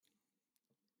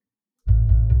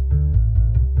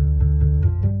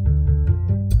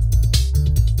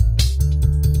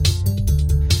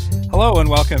Hello and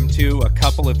welcome to A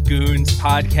Couple of Goons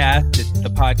podcast. It's the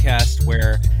podcast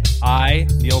where I,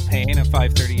 Neil Payne of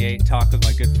 538, talk with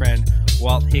my good friend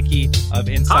Walt Hickey of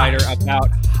Insider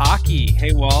about hockey.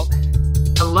 Hey, Walt.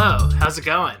 Hello. How's it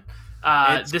going?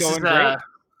 It's going great.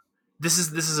 This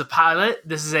is a pilot.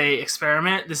 This is a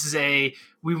experiment.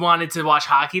 We wanted to watch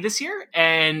hockey this year,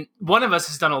 and one of us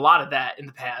has done a lot of that in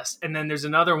the past, and then there's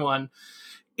another one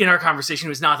in our conversation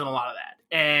who's not done a lot of that.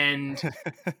 And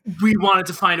we wanted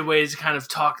to find a way to kind of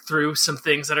talk through some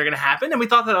things that are going to happen, and we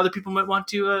thought that other people might want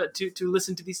to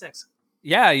listen to these things.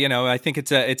 Yeah, I think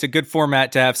it's a good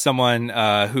format to have someone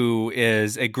who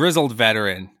is a grizzled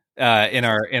veteran in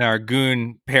our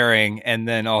goon pairing, and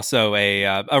then also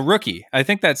a rookie. I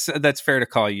think that's fair to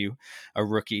call you a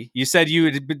rookie. You said you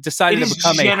had decided to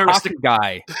become a hockey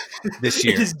guy this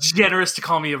year. It is generous to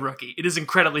call me a rookie. It is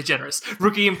incredibly generous.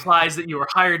 Rookie implies that you are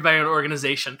hired by an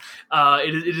organization.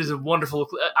 It is a wonderful.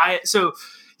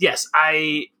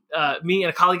 Me and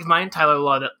a colleague of mine, Tyler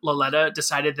Laletta,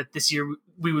 decided that this year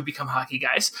we would become hockey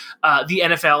guys. The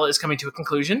NFL is coming to a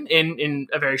conclusion in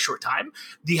a very short time.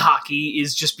 The hockey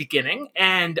is just beginning,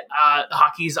 and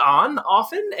hockey's on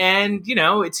often. And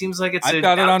it seems like I've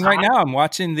got it on right now. I'm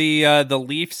watching the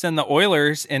Leafs and the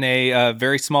Oilers in a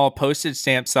very small postage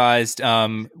stamp sized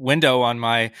window on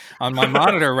my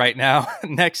monitor right now,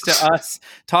 next to us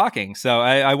talking. So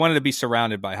I wanted to be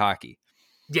surrounded by hockey.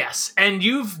 Yes, and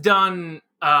you've done.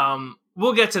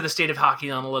 We'll get to the state of hockey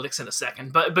analytics in a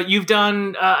second, but you've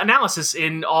done analysis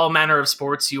in all manner of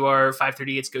sports. You are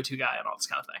 538's go-to guy and all this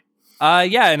kind of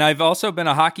thing. Yeah, and I've also been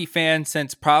a hockey fan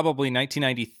since probably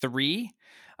 1993.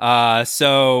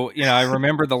 I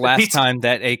remember the last time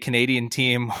that a Canadian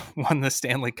team won the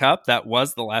Stanley Cup. That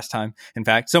was the last time, in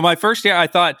fact. So my first year, I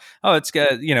thought,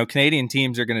 Canadian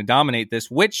teams are going to dominate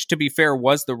this, which, to be fair,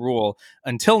 was the rule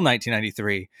until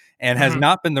 1993 and has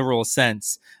not been the rule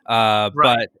since. Right.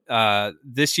 But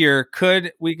this year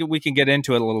we can get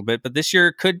into it a little bit, but this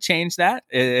year could change that.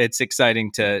 It's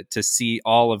exciting to see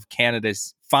all of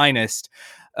Canada's finest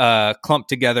clumped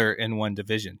together in one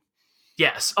division.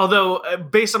 Yes, although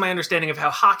based on my understanding of how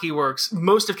hockey works,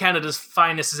 most of Canada's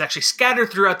finest is actually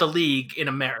scattered throughout the league in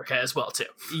America as well, too.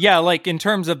 Yeah, like in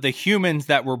terms of the humans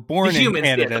that were born in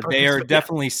Canada, they are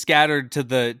definitely scattered to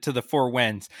the four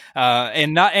winds.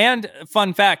 And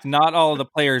fun fact, not all of the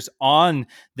players on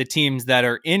the teams that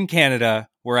are in Canada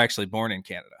were actually born in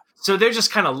Canada. So they're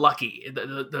just kind of lucky,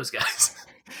 those guys.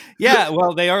 Yeah,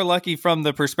 well, they are lucky from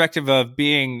the perspective of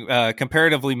being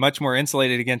comparatively much more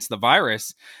insulated against the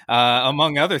virus,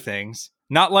 among other things.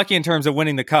 Not lucky in terms of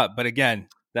winning the cup, but again,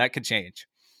 that could change.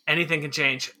 Anything can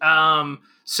change.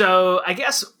 So I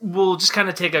guess we'll just kind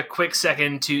of take a quick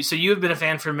second so you have been a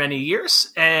fan for many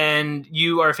years, and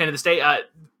you are a fan of the state.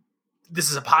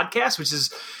 This is a podcast, which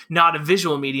is not a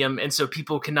visual medium, and so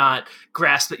people cannot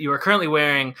grasp that you are currently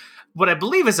wearing what I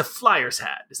believe is a Flyers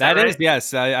hat. Is that right?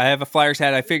 Yes. I have a Flyers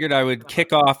hat. I figured I would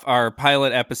kick off our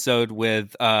pilot episode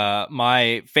with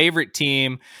my favorite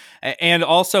team, and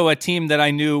also a team that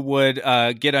I knew would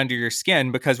get under your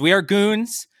skin, because we are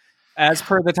goons, as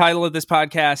per the title of this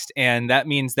podcast, and that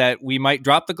means that we might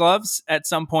drop the gloves at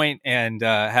some point and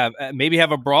have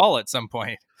a brawl at some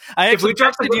point. I actually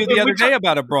texted you the other day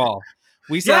about a brawl.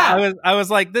 I was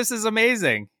like, this is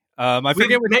amazing. I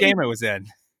forget which game it was in.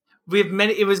 We have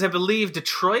many. It was, I believe,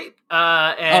 Detroit.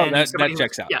 And that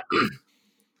checks out. Yeah,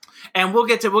 and we'll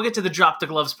get to the drop the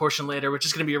gloves portion later, which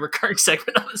is going to be a recurring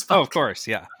segment of this podcast. Oh, of course,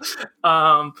 yeah.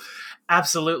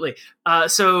 Absolutely.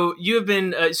 So you have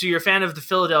been. So you're a fan of the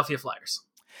Philadelphia Flyers.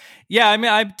 Yeah, I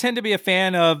mean, I tend to be a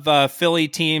fan of Philly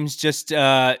teams. Just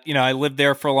I lived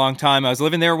there for a long time. I was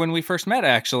living there when we first met.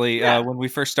 Actually, when we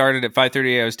first started at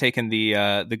 538, I was taking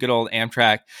the good old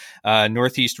Amtrak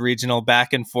Northeast Regional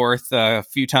back and forth a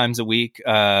few times a week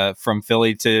from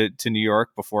Philly to New York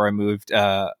before I moved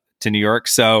to New York.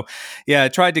 So, yeah, I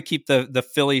tried to keep the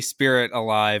Philly spirit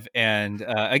alive. And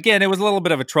again, it was a little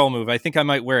bit of a troll move. I think I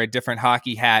might wear a different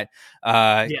hockey hat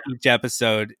each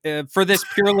episode for this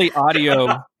purely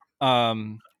audio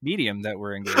medium that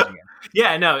we're engaging in.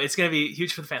 Yeah, no, it's going to be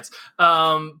huge for the fans.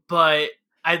 But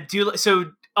I do.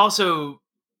 So also,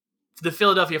 the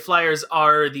Philadelphia Flyers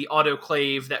are the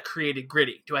autoclave that created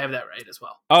Gritty. Do I have that right as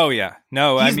well? Oh yeah,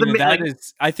 no, I mean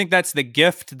I think that's the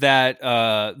gift that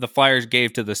the Flyers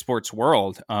gave to the sports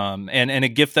world, and a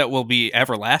gift that will be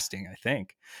everlasting. I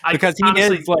think because he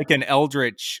is like an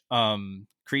eldritch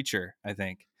creature. I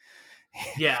think.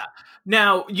 Yeah.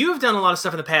 Now, you've done a lot of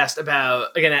stuff in the past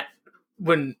about, again,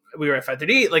 when we were at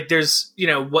 538, like there's,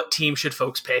 what team should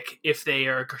folks pick if they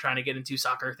are trying to get into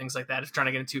soccer, things like that, if trying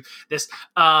to get into this.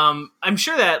 I'm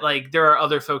sure that like there are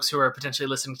other folks who are potentially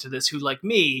listening to this who, like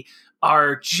me,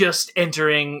 are just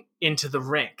entering into the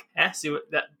rink. See what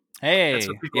that? That's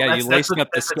what Hey, people. yeah, you That's laced what up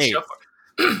the that's what the show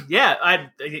skate. for. Yeah,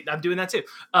 I'm doing that too.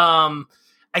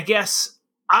 I guess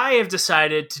I have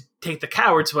decided to take the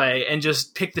coward's way and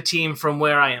just pick the team from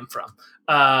where I am from,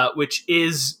 which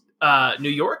is New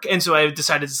York, and so I've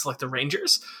decided to select the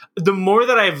Rangers. The more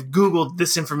that I've Googled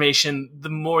this information, the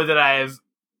more that I've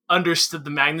understood the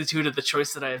magnitude of the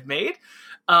choice that I have made.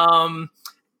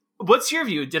 What's your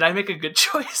view? Did I make a good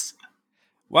choice?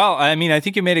 Well, I mean, I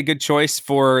think you made a good choice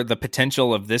for the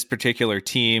potential of this particular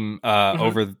team Mm-hmm.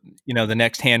 over, the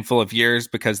next handful of years,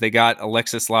 because they got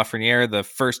Alexis Lafreniere, the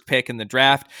first pick in the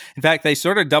draft. In fact, they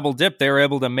sort of double dipped. They were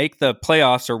able to make the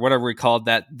playoffs, or whatever we called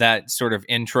that sort of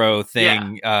intro Yeah.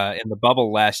 thing in the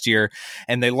bubble last year,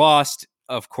 and they lost.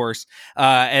 Of course.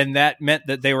 And that meant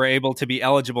that they were able to be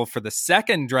eligible for the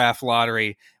second draft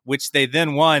lottery, which they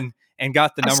then won and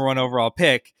got the I, number one overall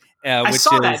pick, I which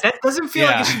saw that. is, That doesn't feel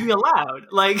like it yeah. should be allowed.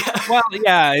 Like, Well,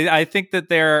 yeah, I think that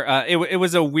it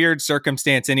was a weird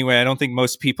circumstance anyway. I don't think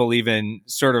most people even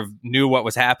sort of knew what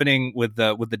was happening with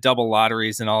the double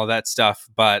lotteries and all of that stuff.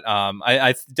 But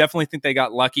I definitely think they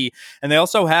got lucky, and they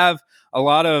also have a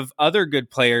lot of other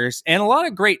good players and a lot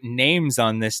of great names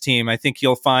on this team. I think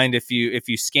you'll find if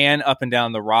you scan up and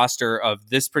down the roster of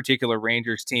this particular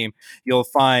Rangers team, you'll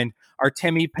find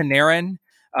Artemi Panarin,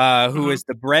 who mm-hmm. is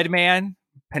the bread man.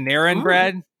 Panarin Ooh,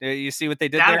 bread. You see what they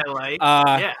did that there? I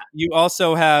like. Yeah. You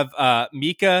also have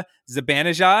Mika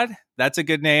Zibanejad. That's a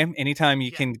good name. Anytime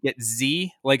you Yeah. can get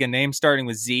Z, like a name starting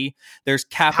with Z. There's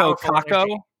Capo Powerful Caco.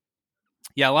 energy.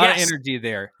 Yeah, a lot of Yes. energy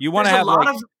there. You want to There's a have lot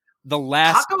like of the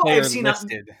last Kako I've player seen.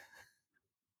 listed.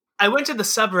 I went to the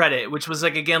subreddit, which was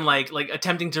like, again, like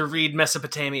attempting to read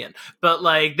Mesopotamian, but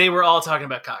like they were all talking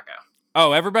about Kako.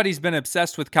 Oh, everybody's been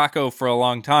obsessed with Kako for a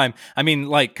long time. I mean,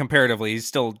 like comparatively, he's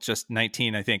still just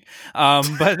 19, I think.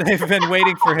 But they've been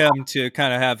waiting for him to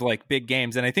kind of have like big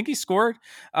games, and I think he scored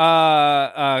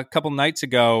a couple nights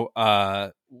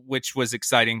ago, which was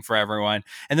exciting for everyone.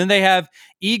 And then they have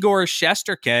Igor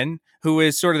Shesterkin, who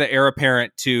is sort of the heir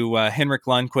apparent to Henrik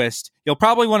Lundqvist. You'll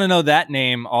probably want to know that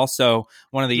name. Also,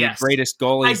 one of the Yes, greatest I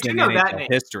goalies do in know that NHL name.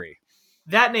 history.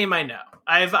 That name I know.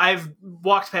 I've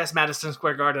walked past Madison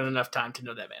Square Garden enough time to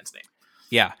know that man's name.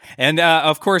 Yeah, and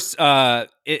of course,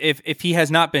 if he has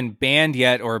not been banned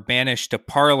yet or banished to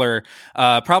Parler,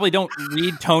 probably don't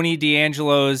read Tony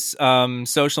D'Angelo's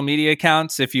social media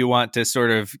accounts if you want to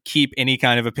sort of keep any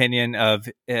kind of opinion of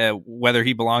whether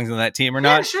he belongs on that team or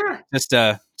Yeah, not. sure.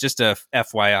 Just a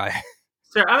FYI.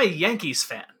 Sir, I'm a Yankees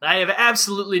fan. I have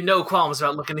absolutely no qualms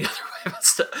about looking the other way. But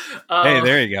still, Hey,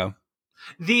 there you go.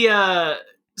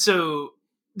 So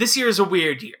this year is a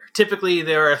weird year. Typically,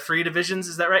 there are 3 divisions.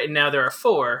 Is that right? And now there are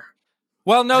 4.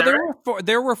 Well, no, there right? were 4.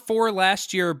 There were 4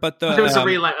 last year, but there was a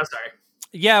realignment. I'm sorry.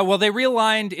 Yeah, well, they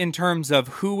realigned in terms of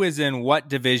who is in what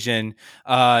division.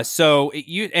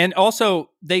 And also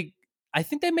I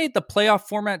think they made the playoff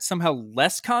format somehow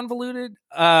less convoluted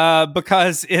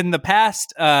because in the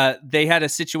past they had a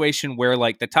situation where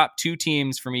like the top 2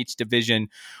 teams from each division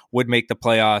would make the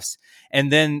playoffs,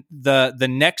 and then the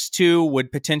next 2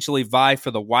 would potentially vie for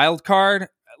the wild card.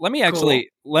 Let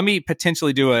me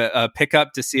potentially do a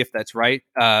pickup to see if that's right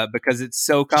because it's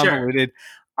so convoluted.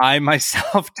 Sure. I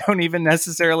myself don't even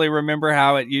necessarily remember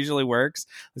how it usually works.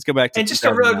 Let's go back to and just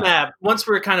a roadmap. Once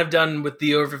we're kind of done with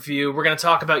the overview, we're going to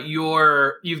talk about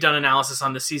you've done analysis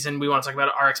on this season. We want to talk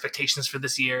about our expectations for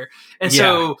this year. And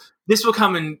so this will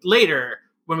come in later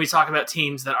when we talk about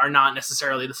teams that are not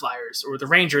necessarily the Flyers or the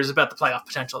Rangers, about the playoff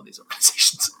potential of these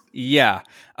organizations. Yeah.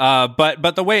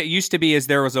 But the way it used to be is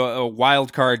there was a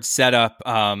wild card setup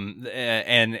and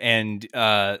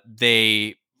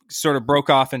they sort of broke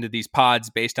off into these pods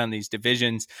based on these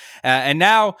divisions. And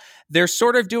now they're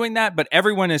sort of doing that, but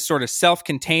everyone is sort of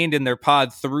self-contained in their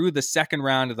pod through the second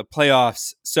round of the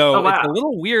playoffs. So It's a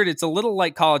little weird. It's a little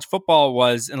like college football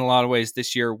was in a lot of ways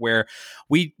this year, where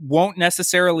we won't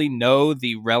necessarily know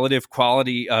the relative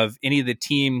quality of any of the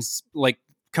teams, like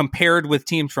compared with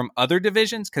teams from other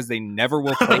divisions, because they never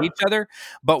will play each other.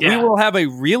 But we will have a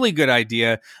really good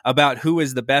idea about who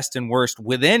is the best and worst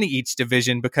within each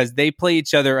division, because they play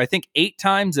each other, I think, 8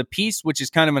 times a piece, which is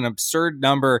kind of an absurd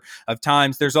number of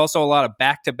times. There's also a lot of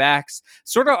back-to-backs,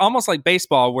 sort of almost like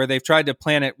baseball, where they've tried to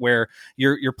plan it where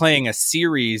you're playing a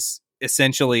series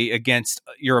essentially against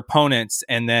your opponents,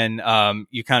 and then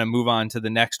you kind of move on to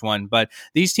the next one. But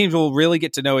these teams will really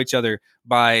get to know each other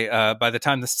by the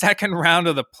time the second round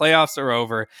of the playoffs are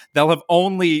over. They'll have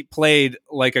only played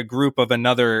like a group of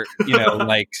another,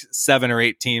 like 7 or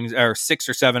 8 teams, or 6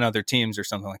 or 7 other teams, or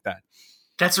something like that.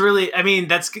 That's really, I mean,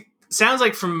 that's sounds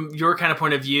like from your kind of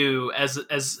point of view as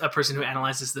a person who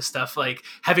analyzes this stuff, like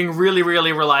having really,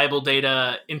 really reliable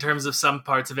data in terms of some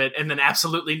parts of it, and then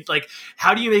absolutely like,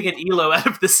 how do you make an ELO out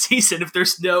of the season if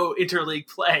there's no interleague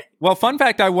play? Well, fun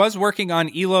fact, I was working on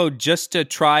ELO just to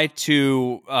try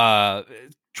to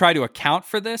account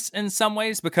for this in some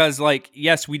ways, because like,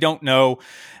 yes, we don't know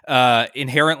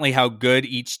inherently how good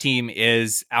each team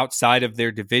is outside of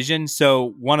their division.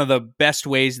 So one of the best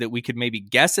ways that we could maybe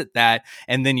guess at that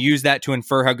and then use that to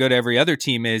infer how good every other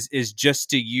team is just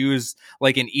to use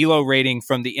like an ELO rating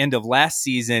from the end of last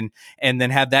season and then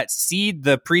have that seed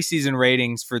the preseason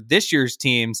ratings for this year's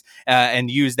teams and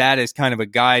use that as kind of a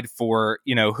guide for,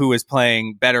 you know, who is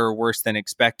playing better or worse than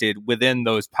expected within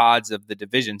those pods of the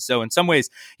division. So in some ways,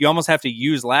 you almost have to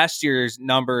use last year's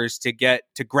numbers to get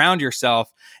to ground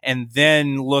yourself and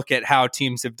then look at how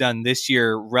teams have done this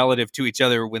year relative to each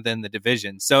other within the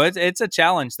division. So it's a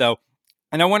challenge, though.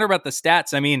 And I wonder about the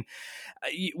stats. I mean,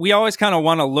 we always kind of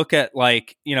want to look at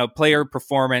like, you know, player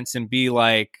performance and be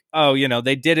like, oh, you know,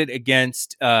 they did it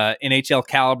against NHL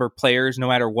caliber players no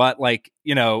matter what. Like,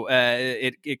 you know,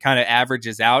 it kind of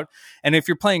averages out. And if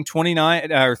you're playing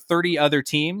 29 or 30 other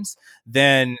teams,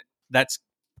 then that's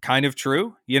kind of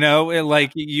true, you know,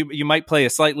 like you might play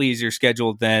a slightly easier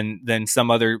schedule than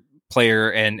some other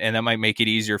player, and that might make it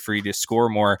easier for you to score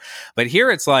more. But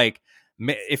here it's like,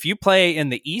 if you play in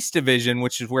the East Division,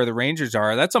 which is where the Rangers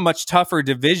are, that's a much tougher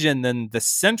division than the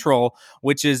Central,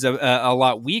 which is a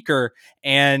lot weaker.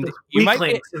 And you might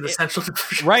be, in the Central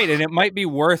Division. Right, and it might be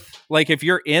worth, like, if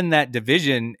you're in that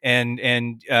division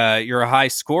and you're a high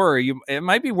scorer, it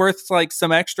might be worth like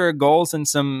some extra goals and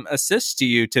some assists to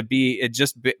you to be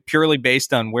purely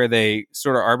based on where they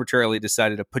sort of arbitrarily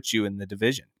decided to put you in the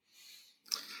division.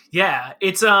 Yeah,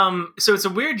 it's so it's a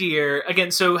weird year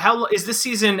again. So how is this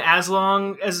season as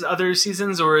long as other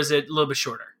seasons, or is it a little bit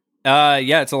shorter?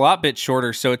 Yeah, it's a lot bit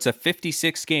shorter. So it's a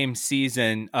 56 game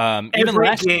season.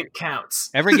 Every game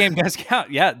counts. Every game does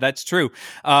count. Yeah, that's true.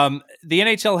 The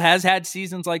NHL has had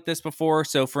seasons like this before.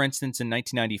 So, for instance, in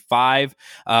 1995,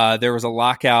 there was a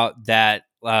lockout that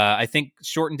I think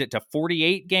shortened it to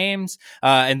 48 games.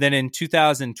 And then in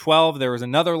 2012, there was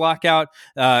another lockout,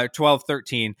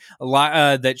 12-13,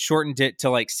 that shortened it to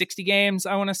like 60 games,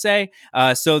 I want to say.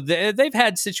 So they've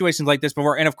had situations like this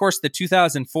before. And of course, the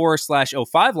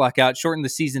 2004/05 lockout shortened the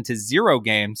season to 0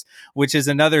 games, which is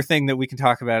another thing that we can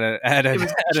talk about at another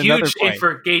point. Huge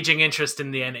for gauging interest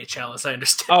in the NHL, as I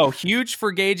understand. Oh, huge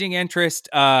for gauging interest.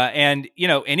 And, you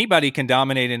know, anybody can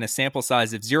dominate in a sample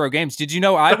size of 0 games. Did you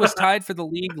know I was tied for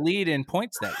the league lead in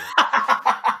points that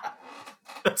year?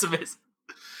 That's amazing.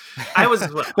 I was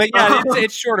as well. But yeah,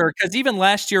 it's shorter because even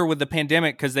last year with the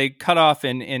pandemic, because they cut off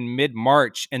in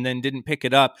mid-March and then didn't pick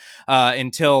it up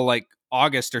until like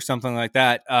August or something like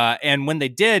that. And when they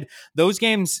did, those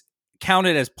games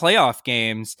counted as playoff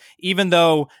games, even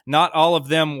though not all of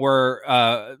them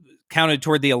were counted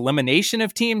toward the elimination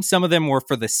of teams. Some of them were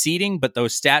for the seeding, but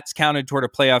those stats counted toward a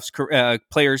player's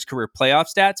career playoff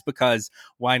stats, because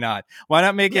why not? Why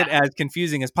not make it as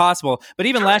confusing as possible? But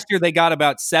even last year, they got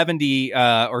about 70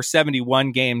 or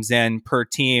 71 games in per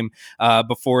team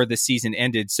before the season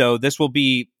ended. So this will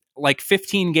be like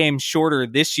 15 games shorter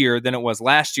this year than it was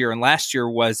last year. And last year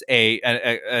was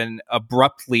an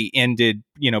abruptly ended,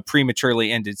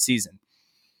 prematurely ended season.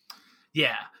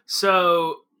 Yeah.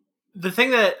 So the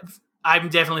thing that I'm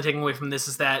definitely taking away from this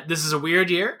is that this is a weird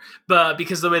year, but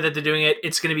because of the way that they're doing it,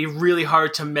 it's going to be really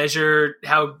hard to measure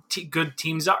how good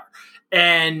teams are.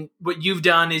 And what you've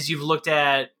done is you've looked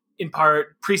at, in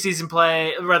part, preseason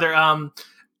play, rather,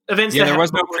 events. Yeah, there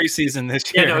was no preseason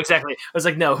this year. Yeah, no, exactly. I was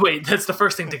like, no, wait, that's the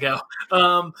first thing to go.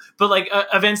 But like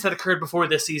events that occurred before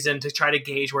this season to try to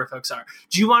gauge where folks are.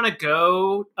 Do you want to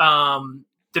go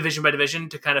division by division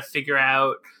to kind of figure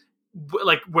out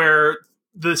like where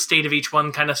the state of each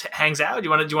one kind of hangs out? Do you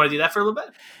want to do that for a little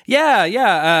bit?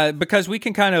 Yeah. Because we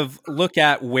can kind of look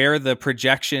at where the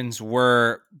projections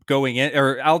were going in,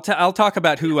 or I'll talk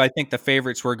about who I think the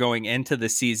favorites were going into the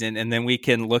season. And then we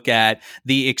can look at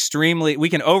we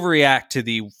can overreact to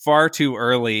the far too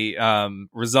early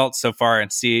results so far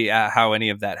and see how any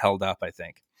of that held up, I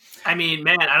think. I mean,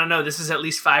 man, I don't know. This is at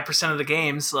least 5% of the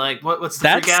games. Like, what's the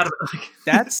freak out about?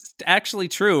 That's actually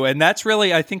true. And that's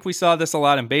really, I think we saw this a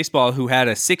lot in baseball, who had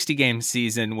a 60-game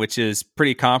season, which is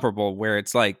pretty comparable, where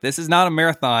it's like, this is not a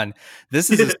marathon.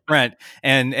 This is a sprint.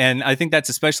 And I think that's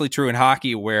especially true in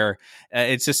hockey, where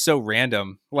it's just so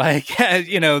random. Like,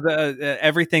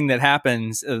 everything that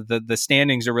happens, the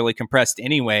standings are really compressed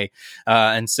anyway.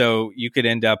 And so you could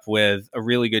end up with a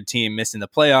really good team missing the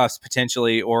playoffs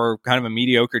potentially, or kind of a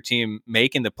mediocre team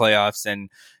making the playoffs.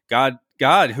 And God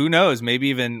God, who knows? Maybe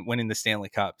even winning the Stanley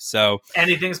Cup. So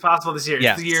anything's possible this year. It's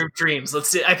yes. the year of dreams. Let's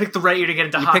see. I picked the right year to get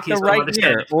into You picked hockey. the Is what I'm right year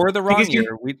understanding. or the wrong Because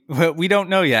year. We don't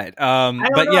know yet. I don't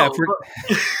but know. yeah,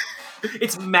 But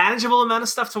it's manageable amount of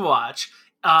stuff to watch.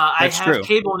 I That's have true.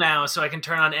 cable now, so I can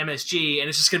turn on MSG, and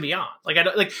it's just gonna be on. Like I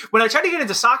don't like when I tried to get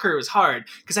into soccer, it was hard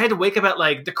because I had to wake up at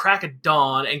like the crack of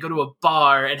dawn and go to a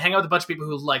bar and hang out with a bunch of people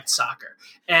who liked soccer.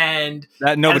 And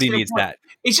that nobody needs point, that.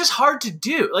 It's just hard to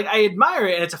do. Like I admire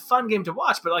it, and it's a fun game to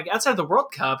watch. But like outside of the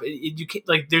World Cup, you can't,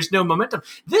 like there's no momentum.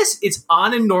 This it's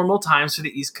on in normal times for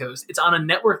the East Coast. It's on a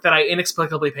network that I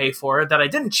inexplicably pay for, that I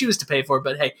didn't choose to pay for,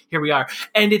 but hey, here we are.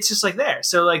 And it's just like there.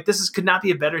 So like could not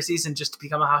be a better season just to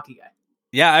become a hockey guy.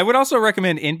 Yeah, I would also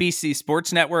recommend NBC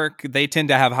Sports Network. They tend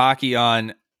to have hockey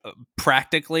on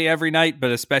practically every night,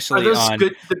 but especially on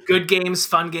the good games,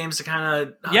 fun games to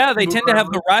kind of they tend to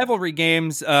have the rivalry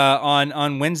games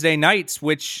on Wednesday nights,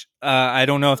 which I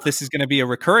don't know if this is going to be a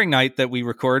recurring night that we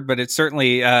record, but it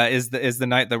certainly is the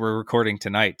night that we're recording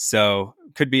tonight. So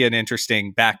could be an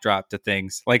interesting backdrop to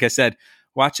things. Like I said,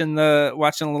 watching a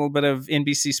little bit of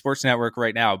NBC Sports Network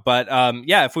right now. But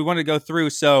if we want to go through,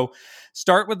 so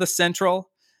start with the Central.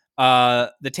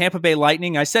 The Tampa Bay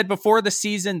Lightning, I said before the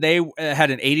season, they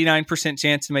had an 89%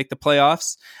 chance to make the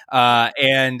playoffs.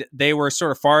 And they were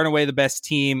sort of far and away the best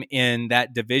team in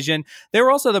that division. They were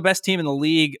also the best team in the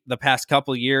league the past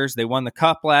couple of years. They won the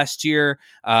Cup last year.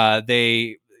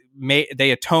 They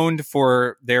atoned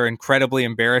for their incredibly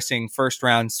embarrassing first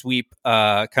round sweep,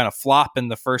 kind of flop in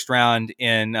the first round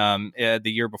in the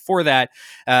year before that,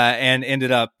 and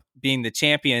ended up being the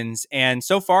champions. And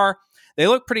so far, they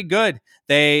look pretty good.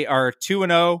 They are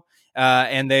 2-0,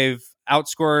 and they've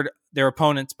outscored their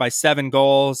opponents by 7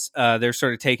 goals. They're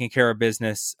sort of taking care of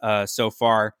business so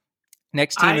far.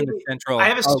 Next team in the Central. I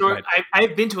have a story.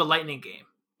 I've been to a Lightning game.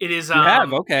 It is. You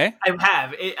have? Okay. I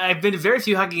have. I've been to very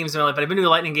few hockey games in my life, but I've been to a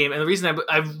Lightning game. And the reason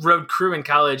I rode crew in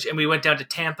college, and we went down to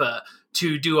Tampa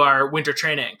to do our winter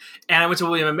training. And I went to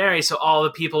William and Mary, so all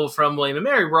the people from William and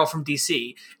Mary were all from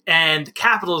DC. And the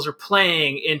Capitals were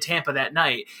playing in Tampa that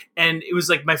night. And it was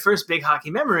like my first big hockey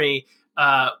memory.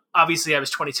 Obviously, I was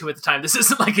 22 at the time. This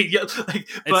isn't like it's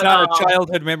not a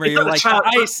childhood memory. You're like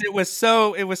ice. It was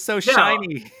so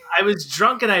shiny. I was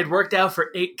drunk and I had worked out for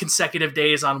 8 consecutive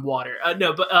days on water.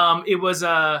 It was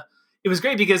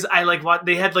great because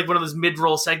they had like one of those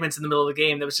mid-roll segments in the middle of the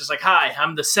game that was just like, "Hi,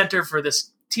 I'm the center for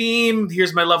this team.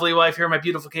 Here's my lovely wife. Here are my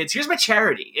beautiful kids. Here's my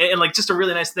charity," and like just a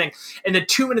really nice thing. And then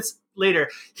 2 minutes later,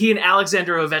 he and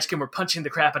Alexander Ovechkin were punching the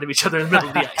crap out of each other in the middle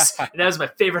of the ice. And that was my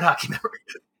favorite hockey memory.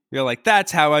 You're like,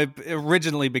 that's how I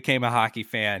originally became a hockey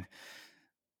fan.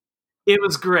 It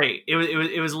was great.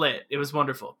 It was lit. It was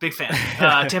wonderful. Big fan.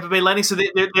 Tampa Bay Lightning. So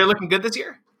they're looking good this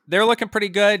year. They're looking pretty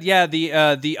good. Yeah,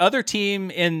 the other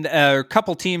team in a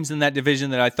couple teams in that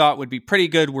division that I thought would be pretty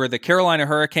good were the Carolina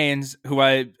Hurricanes, who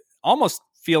I almost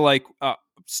feel like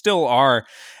still are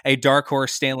a dark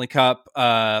horse Stanley Cup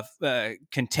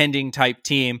contending type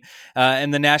team,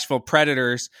 and the Nashville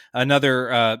Predators,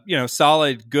 another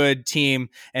solid good team.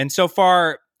 And so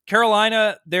far,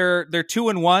 Carolina, they're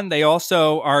 2-1. They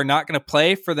also are not going to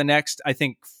play for the next, I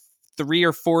think, 3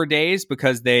 or 4 days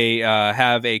because they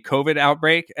have a COVID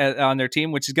outbreak on their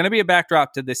team, which is going to be a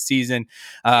backdrop to this season,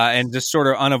 and just sort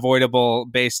of unavoidable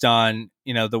based on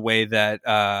the way that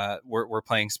we're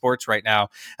playing sports right now,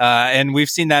 and we've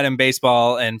seen that in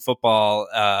baseball and football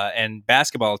and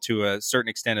basketball to a certain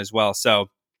extent as well. So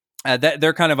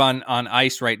they're kind of on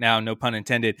ice right now, no pun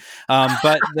intended.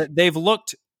 But they've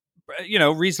looked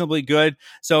reasonably good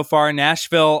so far.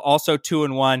 Nashville also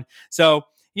 2-1. So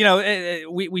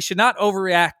we should not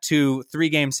overreact to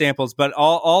 3-game samples, but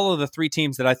all of the 3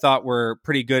 teams that I thought were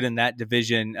pretty good in that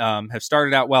division have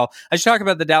started out well. I should talk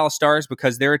about the Dallas Stars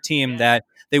because they're a team that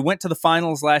they went to the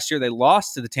finals last year. They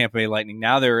lost to the Tampa Bay Lightning.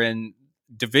 Now they're in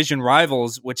division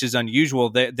rivals, which is unusual.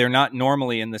 They're not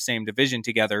normally in the same division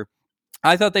together.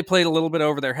 I thought they played a little bit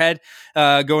over their head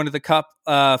going to the Cup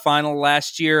final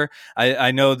last year.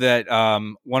 I know that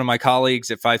one of my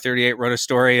colleagues at 538 wrote a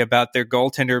story about their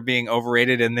goaltender being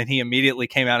overrated, and then he immediately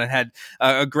came out and had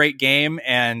a great game,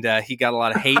 and he got a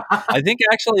lot of hate. I think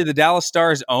actually the Dallas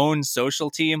Stars' own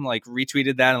social team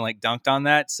retweeted that and dunked on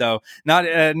that. So not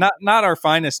our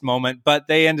finest moment, but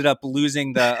they ended up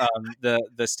losing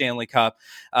the Stanley Cup.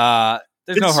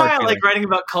 There's no hard feeling. I like writing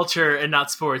about culture and not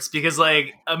sports because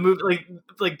a movie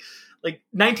like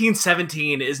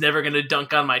 1917 is never going to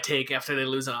dunk on my take after they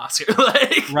lose an Oscar.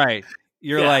 Right.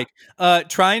 You're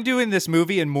try doing this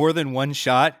movie in more than one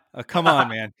shot. Come on,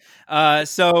 man. The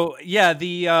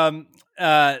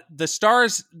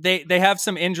Stars, they have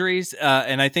some injuries,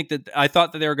 and I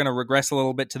thought that they were going to regress a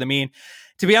little bit to the mean.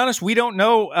 To be honest, we don't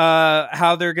know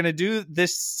how they're going to do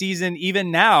this season,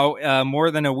 even now, more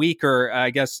than a week, or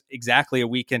I guess exactly a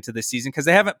week into the season, because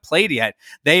they haven't played yet.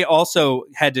 They also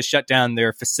had to shut down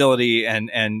their facility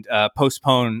and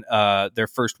postpone their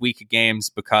first week of games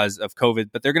because of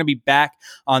COVID, but they're going to be back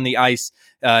on the ice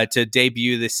to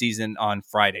debut this season on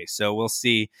Friday. So we'll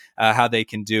see how they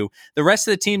can do. The rest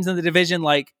of the teams in the division,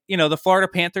 like, the Florida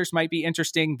Panthers might be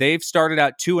interesting. They've started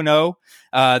out 2-0.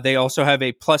 They also have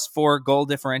a +4 goal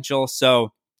differential.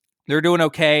 So they're doing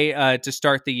okay to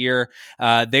start the year.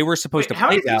 They were supposed to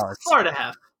play Dallas. How many teams does Florida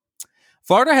have?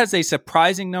 Florida has a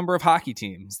surprising number of hockey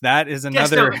teams. That is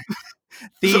another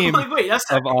theme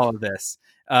of all of this.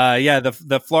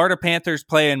 The Florida Panthers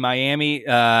play in Miami,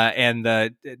 and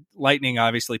the Lightning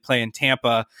obviously play in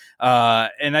Tampa.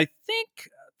 And I think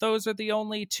those are the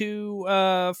only two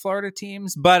Florida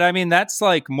teams. But I mean, that's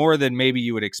like more than maybe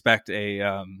you would expect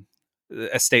a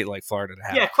state like Florida to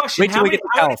have. Yeah, question. Wait till we get to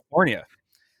California.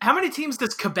 How many teams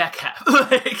does Quebec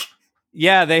have?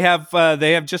 Yeah, they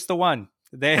have just the one.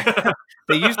 They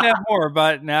used to have more,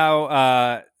 but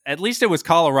now at least it was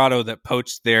Colorado that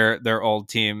poached their old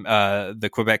team, the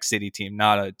Quebec City team,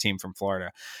 not a team from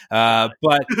Florida.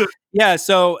 But yeah,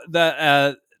 so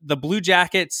the Blue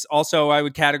Jackets also I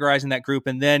would categorize in that group,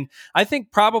 and then I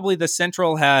think probably the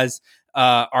Central has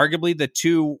arguably the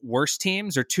two worst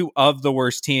teams, or two of the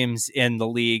worst teams in the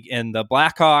league, in the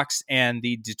Blackhawks and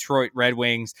the Detroit Red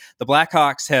Wings. The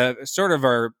Blackhawks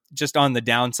are just on the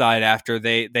downside after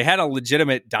they had a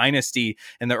legitimate dynasty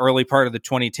in the early part of the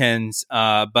 2010s,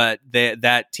 but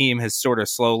that team has sort of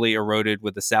slowly eroded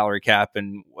with the salary cap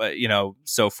and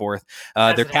so forth.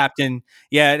 Their captain,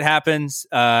 it happens.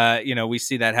 We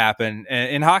see that happen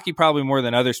in hockey probably more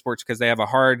than other sports because they have a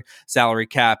hard salary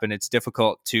cap and it's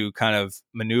difficult to kind of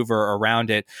maneuver around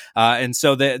it. And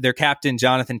so their captain,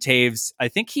 Jonathan Taves, I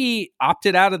think he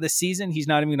opted out of the season. He's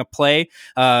not even going to play,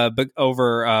 but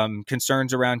over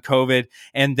concerns around COVID.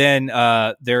 And then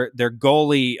their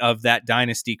goalie of that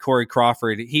dynasty, Corey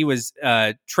Crawford, he was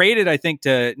traded, I think,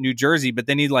 to New Jersey, but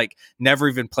then he never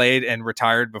even played and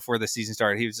retired before the season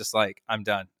started. He was just like, I'm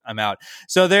done. I'm out.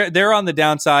 So they're on the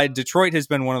downside. Detroit has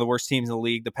been one of the worst teams in the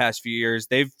league the past few years.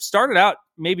 They've started out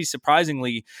maybe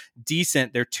surprisingly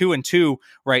decent. They're 2-2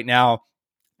 right now.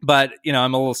 But,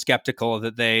 I'm a little skeptical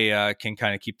that they can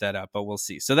kind of keep that up, but we'll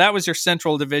see. So that was your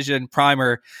Central Division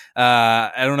primer.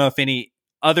 I don't know if any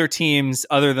other teams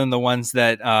other than the ones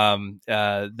that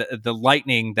the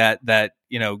Lightning that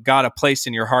got a place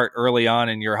in your heart early on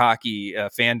in your hockey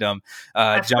fandom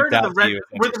jumped out to you.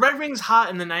 Were the Red Wings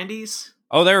hot in the 90s?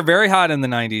 Oh, they were very hot in the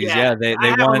 90s. Yeah, they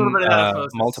won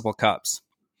multiple cups.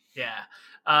 Yeah.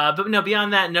 But no,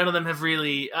 beyond that, none of them have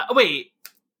really...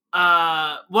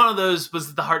 one of those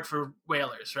was the Hartford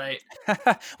Whalers, right?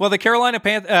 Well, the Carolina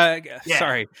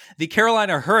the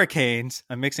Carolina Hurricanes.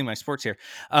 I'm mixing my sports here.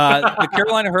 The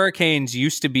Carolina Hurricanes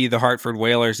used to be the Hartford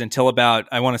Whalers until about,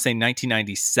 I want to say,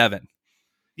 1997.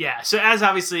 Yeah. So as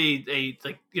obviously a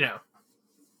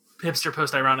hipster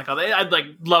post-ironic,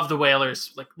 I'd love the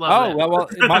Whalers. Love. Oh well,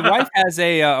 my wife has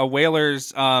a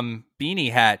Whalers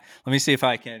beanie hat. Let me see if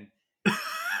I can.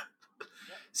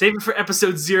 Save it for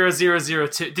episode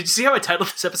 0002. Did you see how I titled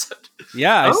this episode?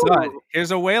 Yeah, I saw it.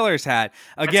 Here's a Whalers hat.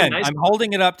 Again, I'm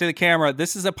holding it up to the camera.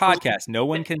 This is a podcast. No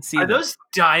one can see. Are those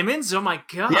diamonds? Oh my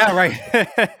god! Yeah,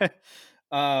 right.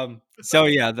 So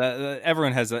yeah,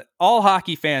 everyone has all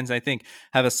hockey fans, I think,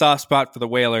 have a soft spot for the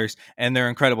Whalers and their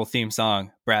incredible theme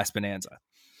song, "Brass Bonanza."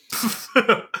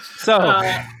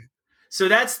 So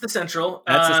that's the Central.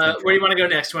 Where do you want to go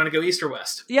next? You want to go East or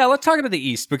West? Yeah, let's talk about the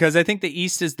East, because I think the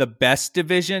East is the best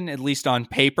division, at least on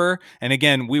paper. And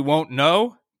again, we won't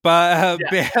know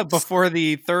before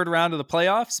the third round of the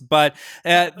playoffs. But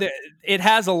it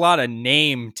has a lot of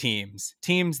name teams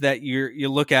that you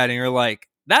look at and you're like,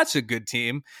 that's a good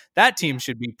team. That team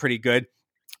should be pretty good.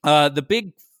 The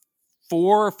big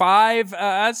 4 or 5,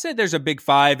 I'd say there's a big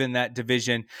 5 in that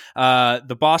division.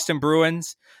 The Boston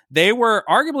Bruins, they were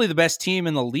arguably the best team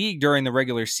in the league during the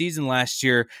regular season last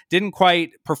year. Didn't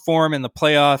quite perform in the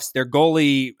playoffs. Their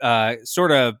goalie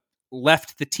sort of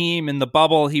left the team in the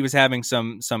bubble. He was having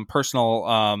some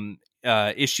personal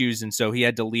issues, and so he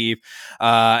had to leave.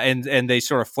 And they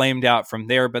sort of flamed out from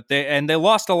there. But they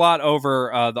lost a lot over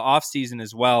the offseason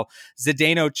as well.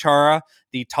 Zdeno Chara,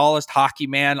 the tallest hockey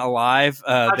man alive.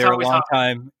 They're a long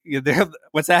time.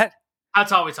 What's that? How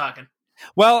tall are we talking?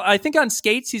 Well, I think on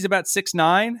skates he's about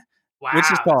 6'9". Wow,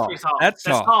 which is tall. That's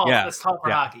tall. Yeah, that's tall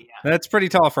for hockey. Yeah. That's pretty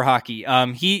tall for hockey.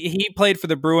 He played for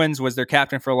the Bruins, was their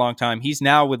captain for a long time. He's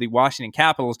now with the Washington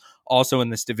Capitals, also in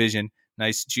this division.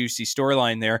 Nice juicy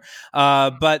storyline there.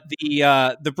 But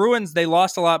the Bruins, they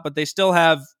lost a lot, but they still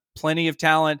have plenty of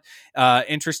talent,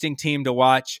 interesting team to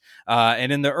watch.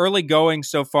 And in the early going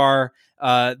so far,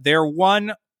 they're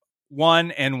 1-1.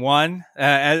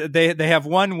 They have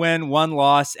one win, one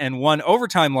loss, and one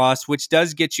overtime loss, which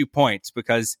does get you points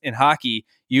because in hockey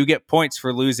you get points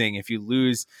for losing if you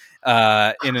lose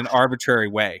in an arbitrary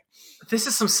way. This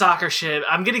is some soccer shit.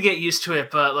 I'm gonna get used to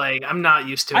it, but like I'm not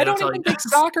used to it. I don't even think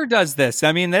soccer does this.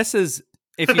 I mean, this is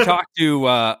if you talk to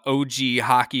OG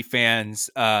hockey fans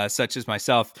such as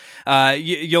myself,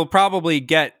 you'll probably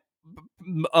get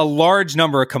a large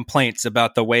number of complaints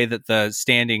about the way that the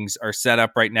standings are set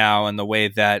up right now and the way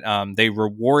that they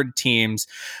reward teams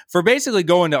for basically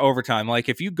going to overtime. Like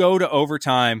if you go to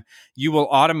overtime, you will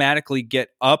automatically get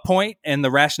a point. And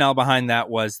the rationale behind that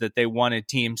was that they wanted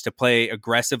teams to play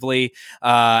aggressively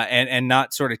and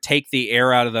not sort of take the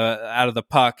air out of the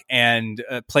puck and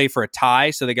play for a tie.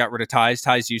 So they got rid of ties.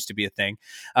 Ties used to be a thing.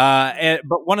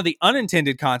 But one of the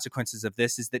unintended consequences of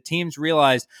this is that teams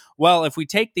realized, well, if we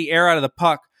take the air out of the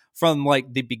puck from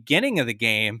like the beginning of the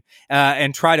game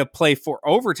and try to play for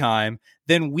overtime,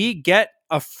 then we get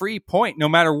a free point no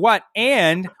matter what,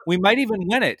 and we might even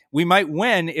win it. We might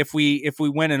win if we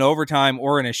win in overtime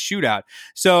or in a shootout.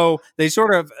 So they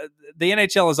sort of the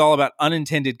NHL is all about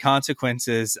unintended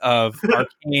consequences of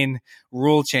arcane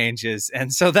rule changes,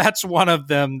 and so that's one of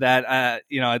them that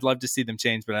I'd love to see them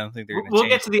change, but I don't think they're going to. We'll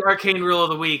get to the arcane rule of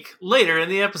the week later in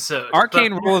the episode.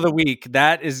 Arcane rule of the week,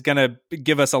 that is going to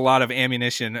give us a lot of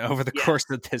ammunition over the course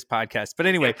of this podcast. But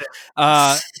anyway,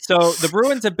 so the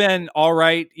Bruins have been all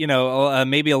right,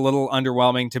 maybe a little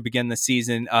underwhelming to begin the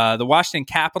season. The Washington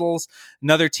Capitals,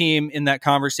 another team in that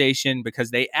conversation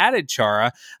because they added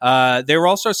Chara. They were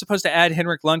also supposed to add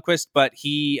Henrik Lundqvist, but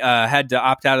he had to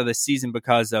opt out of the season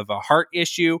because of a heart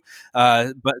issue.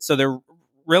 But so they're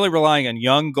really relying on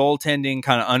young goaltending,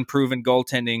 kind of unproven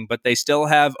goaltending, but they still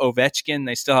have Ovechkin.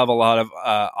 They still have a lot of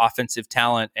offensive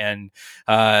talent and,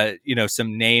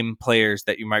 some name players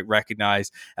that you might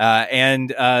recognize. And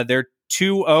they're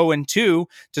 2-0-2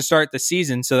 to start the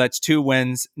season. So that's 2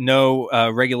 wins, no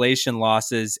regulation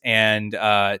losses, and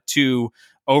 2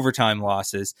 overtime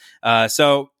losses.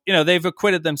 So they've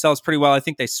acquitted themselves pretty well. I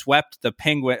think they swept the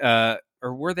Penguin,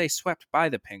 or were they swept by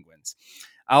the Penguins?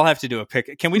 I'll have to do a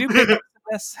pick. Can we do pickups in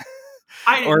this?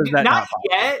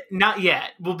 Not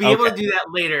yet. We'll be able to do that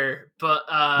later. But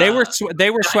they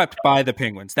were swept by the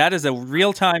Penguins. That is a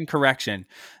real time correction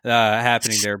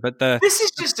happening there. But this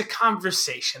is just a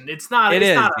conversation. It's not a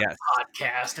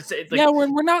podcast.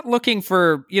 We're not looking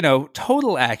for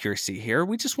total accuracy here.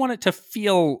 We just want it to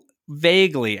feel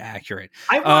vaguely accurate.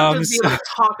 I want to be able to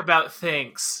talk about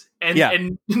things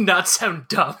and not sound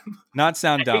dumb. Not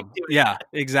sound dumb. Yeah,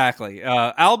 exactly.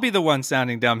 I'll be the one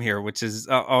sounding dumb here, which is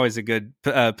always a good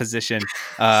position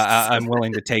I'm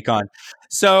willing to take on.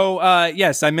 So,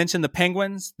 yes, I mentioned the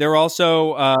Penguins. They're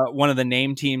also one of the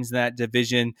name teams in that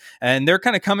division, and they're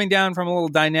kind of coming down from a little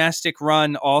dynastic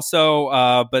run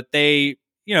also, but they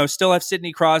still have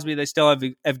Sidney Crosby. They still have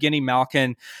Evgeny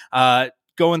Malkin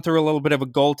going through a little bit of a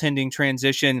goaltending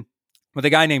transition with a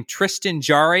guy named Tristan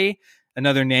Jarry.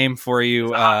 Another name for you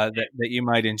that you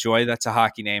might enjoy. That's a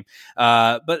hockey name.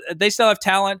 But they still have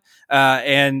talent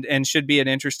and should be an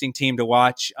interesting team to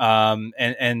watch.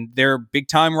 And they're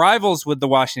big-time rivals with the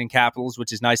Washington Capitals,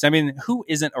 which is nice. I mean, who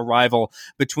isn't a rival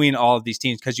between all of these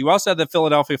teams? Because you also have the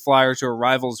Philadelphia Flyers, who are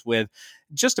rivals with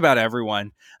just about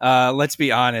everyone. Let's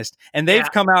be honest. And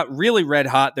they've come out really red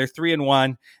hot. They're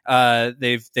 3-1.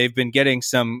 They've been getting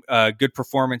some good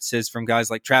performances from guys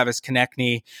like Travis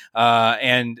Konechny,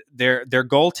 and their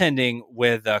goaltending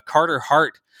with Carter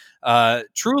Hart.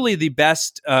 Truly the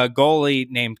best goalie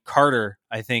named Carter,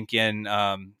 I think, in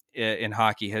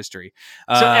hockey history.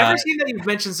 So every team that you've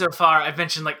mentioned so far, I've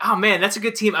mentioned like, oh man, that's a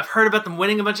good team. I've heard about them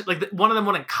winning a bunch of, like one of them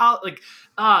won in college. Like,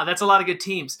 that's a lot of good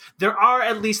teams. There are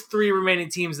at least 3 remaining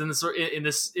teams in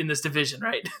this division,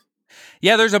 right?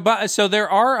 Yeah, so there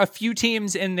are a few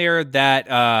teams in there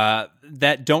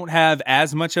that don't have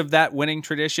as much of that winning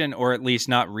tradition, or at least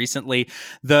not recently.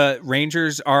 The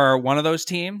Rangers are one of those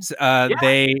teams.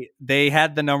 They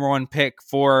had the number 1 pick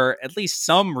for at least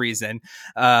some reason,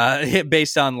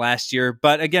 based on last year.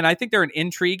 But again, I think they're an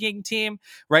intriguing team.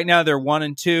 Right now, they're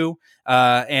 1-2,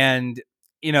 and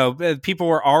people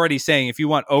were already saying if you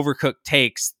want overcooked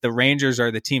takes, the Rangers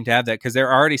are the team to have that, because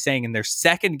they're already saying in their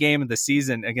second game of the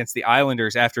season against the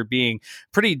Islanders, after being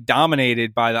pretty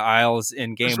dominated by the Isles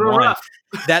in game 1,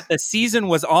 that the season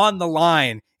was on the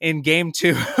line in game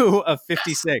 2 of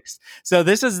 56. So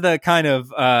this is the kind of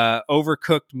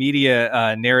overcooked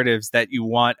media narratives that you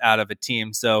want out of a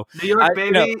team. So New York,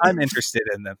 baby. I'm interested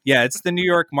in them. Yeah, it's the New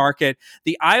York market.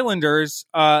 The Islanders,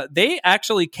 they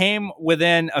actually came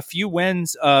within a few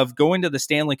wins of going to the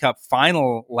Stanley Cup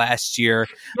final last year.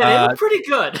 Yeah, they look pretty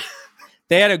good.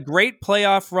 They had a great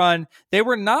playoff run. They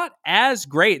were not as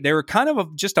great. They were kind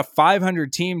of just a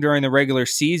 500 team during the regular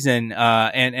season,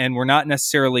 and were not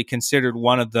necessarily considered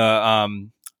one of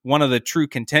the true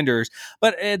contenders.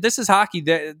 But this is hockey.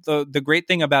 The great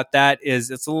thing about that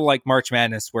is it's a little like March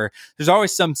Madness, where there's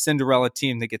always some Cinderella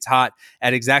team that gets hot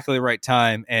at exactly the right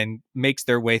time and makes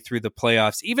their way through the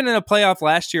playoffs. Even in a playoff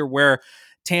last year where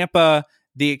Tampa,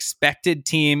 the expected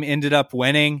team, ended up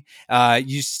winning,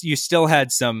 you still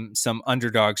had some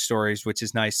underdog stories, which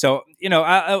is nice. So,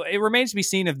 it remains to be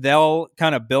seen if they'll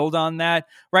kind of build on that.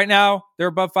 Right now, they're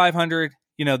above 500.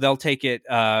 They'll take it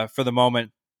for the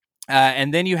moment.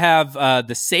 And then you have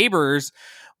the Sabres,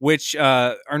 which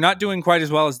are not doing quite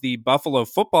as well as the Buffalo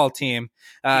football team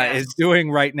is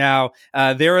doing right now.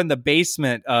 They're in the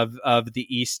basement of the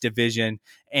East Division.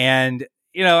 And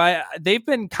they've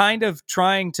been kind of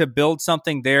trying to build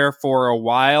something there for a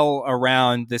while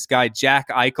around this guy, Jack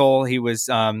Eichel. He was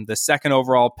the second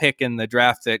overall pick in the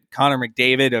draft that Connor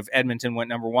McDavid of Edmonton went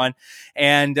number 1.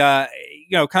 And,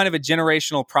 kind of a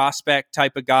generational prospect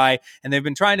type of guy. And they've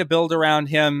been trying to build around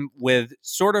him with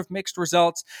sort of mixed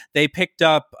results. They picked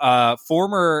up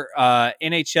former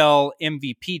NHL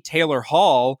MVP Taylor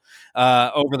Hall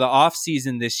over the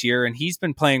offseason this year, and he's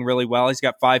been playing really well. He's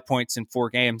got 5 points in 4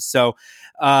 games. So,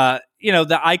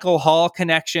 the Eichel Hall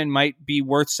connection might be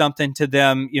worth something to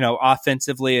them,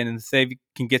 offensively. And if they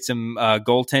can get some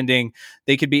goaltending,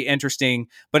 they could be interesting.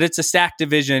 But it's a stacked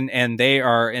division, and they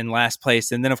are in last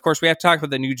place. And then, of course, we have to talk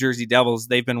about the New Jersey Devils.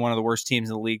 They've been one of the worst teams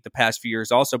in the league the past few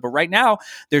years also. But right now,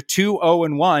 they're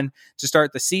 2-0-1 to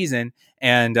start the season.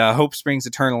 And hope springs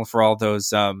eternal for all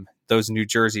those New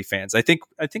Jersey fans. I think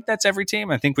that's every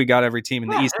team. I think we got every team in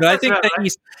the East. But I think the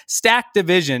East stacked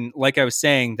division, like I was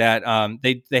saying, that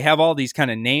they have all these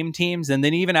kind of name teams, and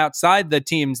then even outside the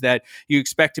teams that you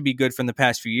expect to be good from the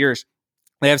past few years,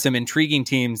 they have some intriguing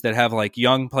teams that have like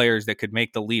young players that could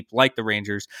make the leap, like the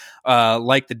Rangers,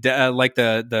 like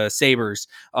the Sabres,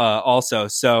 also.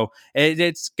 So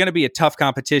it's going to be a tough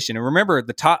competition. And remember,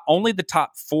 only the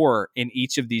top 4 in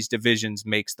each of these divisions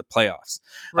makes the playoffs.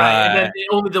 Right, and then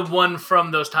only the one from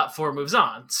those top 4 moves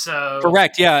on. So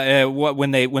correct, yeah.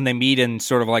 When they meet in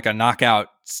sort of like a knockout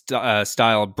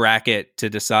style bracket to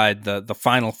decide the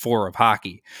final 4 of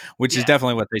hockey, which is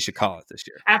definitely what they should call it this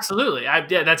year. Absolutely.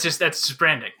 That's just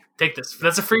branding. Take this.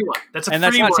 That's a free one. That's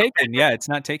not taken. Yeah, it's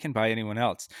not taken by anyone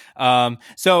else.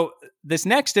 So this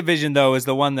next division, though, is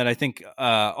the one that I think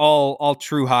all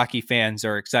true hockey fans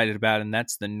are excited about, and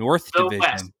that's the North Division.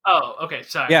 West. Oh, okay.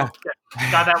 Sorry. Yeah.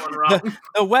 Got that one wrong.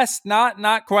 The West,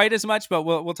 not quite as much, but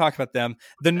we'll talk about them.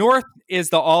 The North is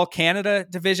the All Canada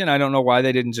division. I don't know why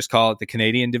they didn't just call it the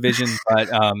Canadian division, but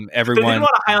everyone. They didn't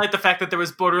want to highlight the fact that there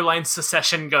was borderline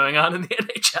secession going on in the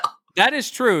NHL. That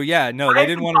is true. Yeah, no, they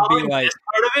didn't want to be like this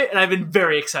part of it, and I've been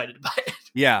very excited by it.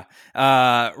 Yeah,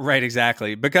 right,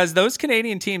 exactly. Because those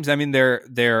Canadian teams, I mean,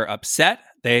 they're upset.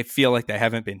 They feel like they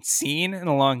haven't been seen in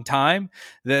a long time.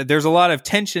 There's a lot of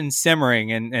tension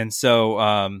simmering, and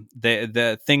so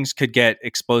the things could get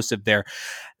explosive there.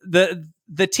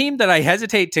 The team that I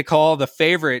hesitate to call the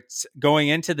favorites going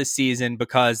into the season,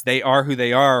 because they are who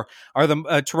they are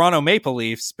the Toronto Maple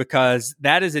Leafs, because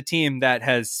that is a team that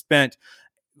has spent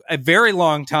a very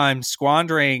long time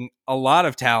squandering a lot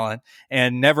of talent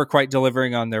and never quite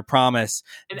delivering on their promise.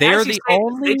 They're the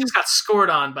only. They just got scored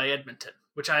on by Edmonton,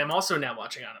 which I am also now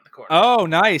watching on in the corner. Oh,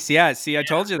 nice. Yeah. See, I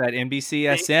told you that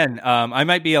NBCSN. I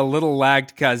might be a little lagged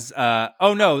because, they're down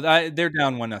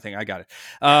 1-0. I got it.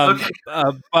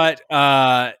 Okay. But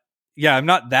yeah, I'm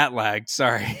not that lagged.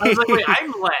 Sorry. I was like, wait,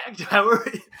 I'm lagged. How are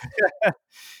we?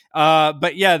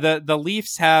 But yeah, the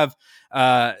Leafs have.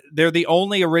 They're the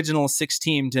only original 6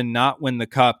 team to not win the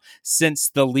cup since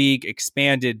the league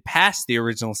expanded past the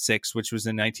original 6, which was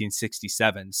in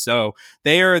 1967. So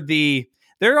they're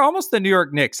almost the New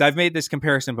York Knicks. I've made this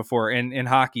comparison before in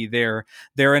hockey. They're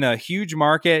in a huge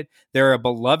market. They're a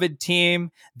beloved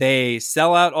team. They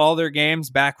sell out all their games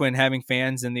back when having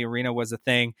fans in the arena was a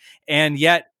thing, and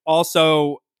yet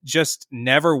also just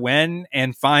never win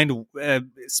and find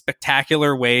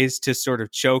spectacular ways to sort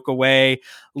of choke away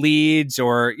leads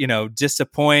or,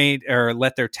 disappoint or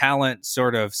let their talent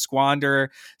sort of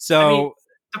squander. So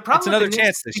the problem it's another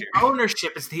chance this year.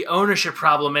 Ownership is the ownership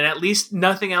problem, and at least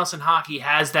nothing else in hockey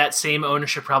has that same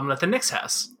ownership problem that the Knicks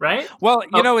has, right? Well,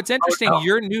 it's interesting.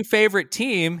 Your new favorite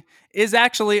team is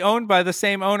actually owned by the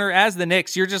same owner as the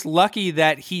Knicks. You're just lucky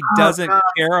that he Oh doesn't God,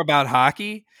 care about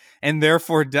hockey and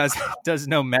therefore does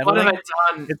no what have I meddling.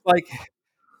 done? It's like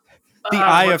the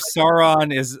eye What of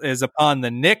Sauron is upon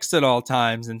the Knicks at all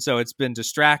times, and so it's been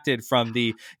distracted from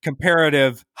the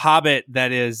comparative hobbit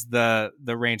that is the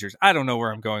Rangers. I don't know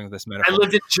where I'm going with this I metaphor.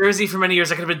 lived in Jersey for many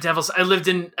years. I could have been Devils. I lived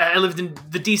in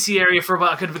the DC area for a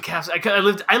while. I could have been Caps.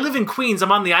 I live in Queens.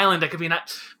 I'm on the island. I could be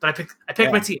not, but I picked my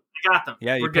Yeah, team. I got them.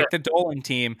 yeah, you We're good. picked the Dolan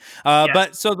team, Yes.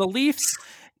 but so the Leafs.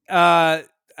 Uh,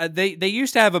 they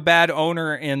used to have a bad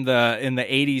owner in the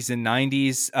 80s and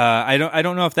 90s. I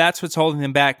don't know if that's what's holding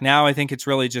them back now. I think it's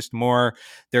really just more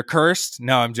they're cursed.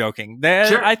 No, I'm joking.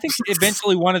 Sure. I think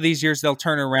eventually one of these years they'll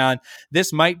turn around.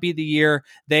 This might be the year.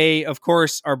 They of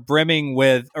course are brimming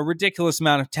with a ridiculous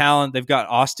amount of talent. They've got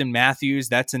Austin Matthews.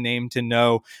 That's a name to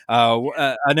know.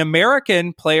 An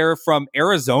American player from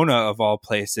Arizona of all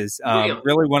places. Real.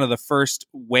 Really one of the first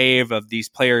wave of these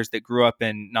players that grew up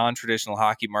in non-traditional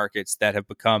hockey markets that have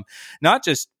become not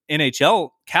just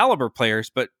NHL caliber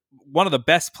players, but one of the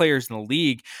best players in the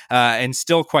league, and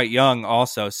still quite young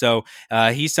also. So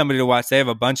he's somebody to watch. They have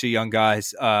a bunch of young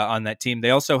guys on that team. They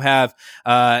also have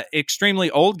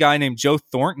extremely old guy named Joe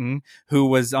Thornton, who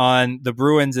was on the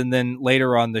Bruins and then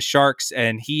later on the Sharks,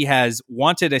 and he has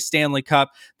wanted a Stanley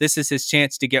Cup. This is his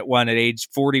chance to get one at age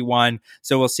 41.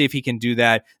 So we'll see if he can do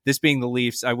that. This being the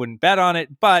Leafs, I wouldn't bet on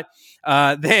it, but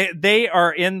they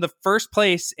are in the first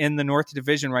place in the North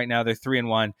Division right now. They're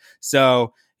 3-1.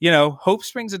 So hope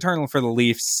springs eternal for the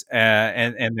Leafs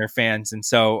and their fans. And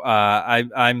so I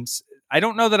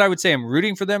don't know that I would say I'm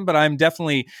rooting for them, but I'm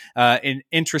definitely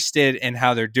interested in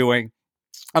how they're doing.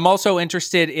 I'm also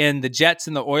interested in the Jets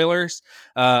and the Oilers,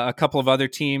 a couple of other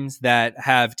teams that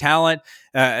have talent,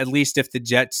 at least if the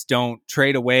Jets don't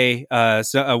trade away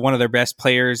one of their best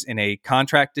players in a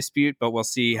contract dispute, but we'll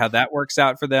see how that works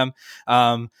out for them.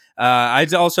 I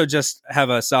also just have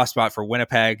a soft spot for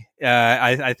Winnipeg.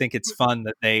 I think it's fun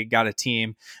that they got a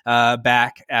team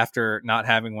back after not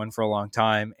having one for a long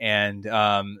time. And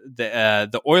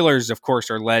the Oilers, of course,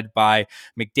 are led by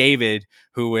McDavid,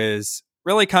 who is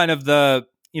really kind of the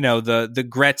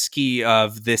Gretzky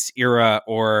of this era,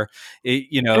 or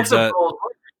That's a bold.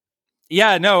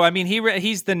 yeah, no, I mean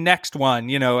he's the next one.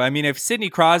 I mean if Sidney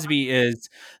Crosby is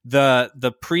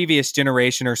the previous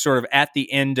generation, or sort of at the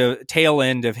tail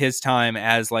end of his time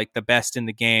as like the best in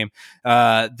the game,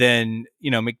 then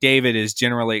McDavid is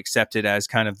generally accepted as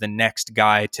kind of the next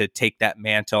guy to take that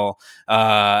mantle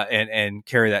and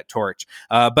carry that torch.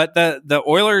 But the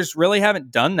Oilers really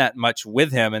haven't done that much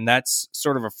with him, and that's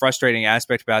sort of a frustrating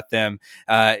aspect about them.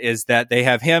 Is that they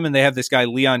have him and they have this guy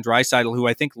Leon Draisaitl, who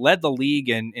I think led the league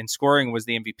in scoring, was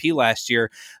the MVP last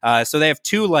year. So they have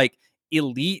two like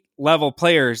elite level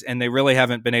players, and they really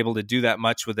haven't been able to do that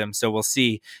much with them. So we'll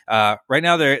see. Right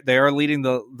now, they are leading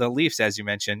the Leafs, as you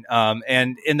mentioned.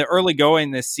 And in the early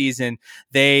going this season,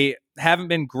 they haven't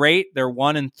been great. They're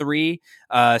 1-3.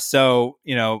 So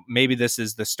maybe this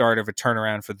is the start of a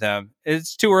turnaround for them.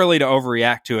 It's too early to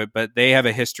overreact to it, but they have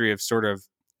a history of sort of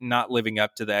not living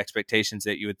up to the expectations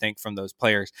that you would think from those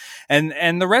players.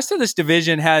 And the rest of this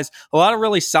division has a lot of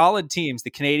really solid teams.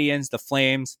 The Canadiens, the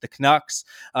Flames, the Canucks,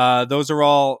 those are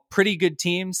all pretty good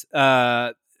teams.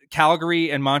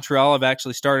 Calgary and Montreal have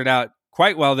actually started out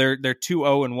quite well. They're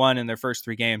 2-0-1 in their first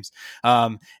 3 games.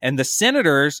 And the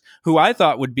Senators, who I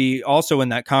thought would be also in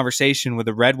that conversation with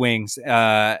the Red Wings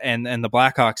and the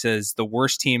Blackhawks as the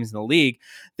worst teams in the league,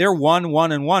 they're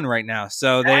 1-1-1 right now.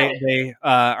 So they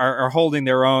are holding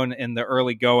their own in the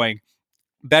early going.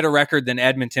 Better record than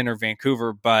Edmonton or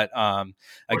Vancouver, but Or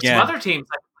again, some other teams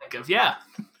I can think of. Yeah.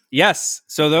 yes.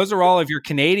 So those are all of your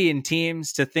Canadian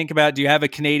teams to think about. Do you have a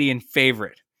Canadian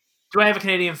favorite? Do I have a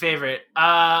Canadian favorite?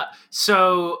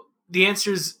 So the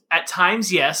answer is at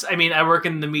times yes. I mean, I work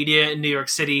in the media in New York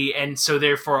City, and so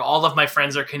therefore all of my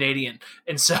friends are Canadian,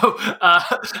 and so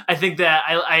I think that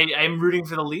I'm rooting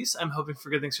for the Leafs. I'm hoping for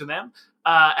good things for them.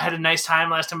 I had a nice time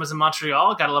last time I was in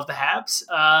Montreal. Gotta love the Habs.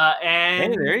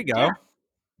 And Hey, there you go. Yeah.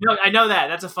 No, I know that.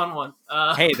 That's a fun one.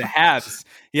 Hey, the Habs.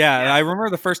 Yeah, I remember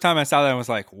the first time I saw that, I was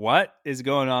like, "What is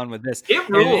going on with this?" It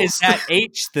rules. Is that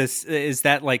H? Is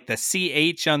that like the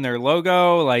CH on their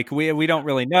logo? Like we don't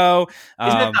really know.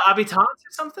 Isn't it the Habitants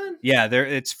or something? Yeah,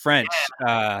 it's French.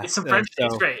 It's some French.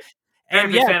 It's great. Very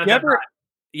And big fan of that.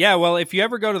 Yeah, well, if you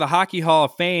ever go to the Hockey Hall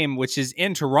of Fame, which is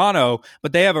in Toronto,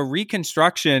 but they have a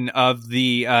reconstruction of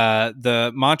the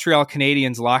Montreal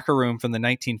Canadiens locker room from the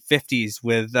 1950s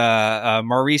with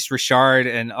Maurice Richard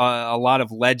and a lot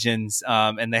of legends,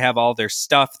 and they have all their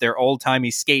stuff, their old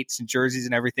timey skates and jerseys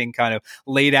and everything, kind of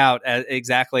laid out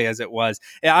exactly as it was.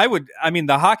 Yeah, I mean,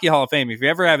 the Hockey Hall of Fame. If you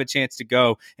ever have a chance to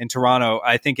go in Toronto,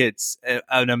 I think it's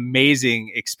an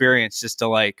amazing experience just to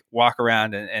like walk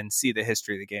around and see the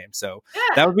history of the game. So.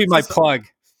 Yeah, That would be my plug.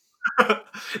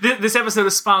 This episode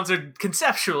is sponsored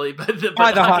conceptually By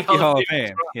the Hockey Hall of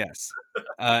Fame, yes.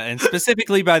 And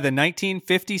specifically by the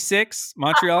 1956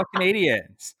 Montreal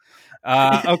Canadiens.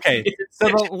 Okay, so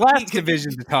the last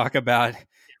division to talk about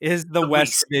is the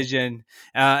West Division,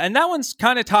 and that one's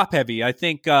kind of top heavy. I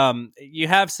think you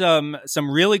have some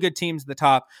really good teams at the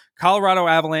top. Colorado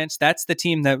Avalanche, that's the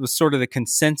team that was sort of the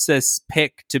consensus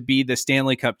pick to be the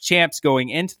Stanley Cup champs going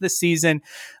into the season.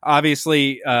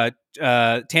 Obviously,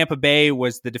 Tampa Bay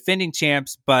was the defending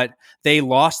champs, but they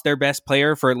lost their best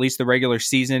player for at least the regular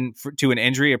season to an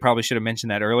injury. I probably should have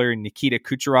mentioned that earlier, Nikita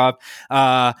Kucherov.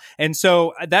 And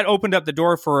so that opened up the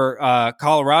door for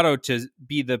Colorado to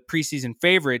be the preseason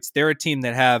favorites. They're a team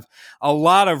that have a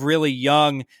lot of really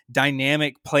young,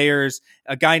 dynamic players.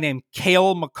 A guy named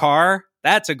Cale Makar.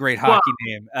 That's a great hockey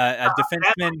name. A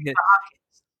defenseman.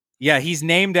 Yeah, he's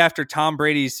named after Tom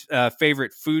Brady's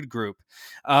favorite food group.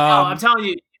 I'm telling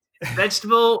you,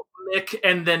 vegetable, Mick,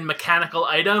 and then mechanical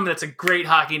item. That's a great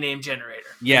hockey name generator.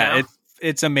 Yeah, you know?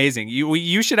 It's amazing.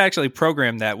 You should actually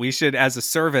program that. We should, as a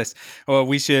service,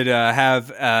 we should have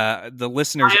the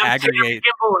listeners aggregate.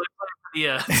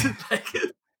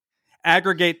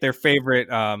 Aggregate their favorite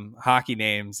hockey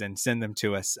names and send them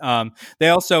to us. They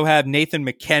also have Nathan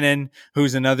McKinnon,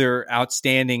 who's another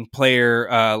outstanding player,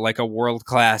 like a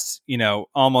world-class,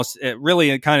 almost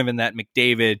really kind of in that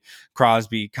McDavid,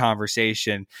 Crosby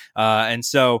conversation. And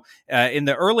so in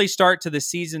the early start to the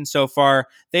season so far,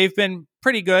 they've been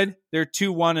pretty good. They're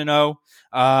 2-1-0.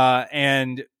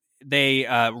 And they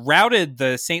routed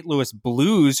the St. Louis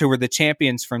Blues, who were the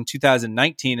champions from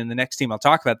 2019, and the next team I'll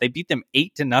talk about. They beat them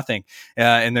 8-0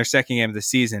 in their second game of the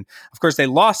season. Of course, they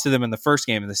lost to them in the first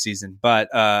game of the season,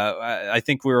 but I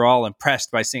think we were all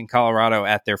impressed by seeing Colorado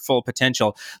at their full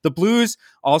potential. The Blues,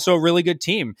 also a really good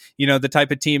team, the type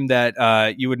of team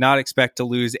that you would not expect to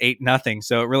lose 8-0.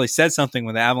 So it really says something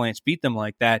when the Avalanche beat them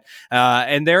like that.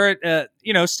 And they're,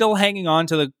 still hanging on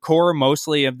to the core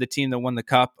mostly of the team that won the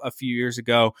Cup a few years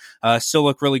ago. Still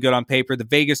look really good on paper. The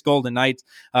Vegas Golden Knights,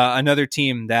 another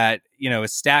team that,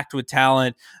 is stacked with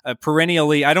talent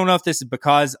perennially. I don't know if this is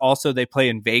because also they play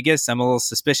in Vegas. I'm a little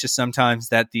suspicious sometimes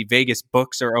that the Vegas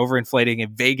books are overinflating a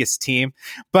Vegas team,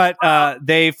 but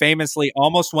they famously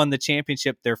almost won the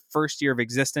championship their first year of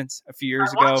existence a few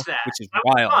years ago, which is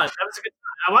wild. That was a good time.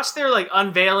 I watched their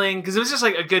unveiling because it was just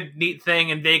a good, neat thing,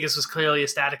 and Vegas was clearly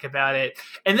ecstatic about it.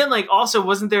 And then also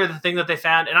wasn't there the thing that they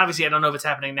found? And obviously, I don't know if it's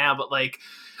happening now, but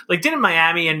didn't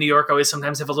Miami and New York always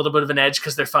sometimes have a little bit of an edge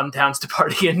because they're fun towns to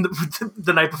party in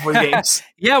the night before games?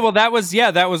 Yeah, well, that was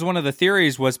one of the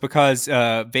theories, was because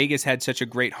Vegas had such a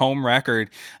great home record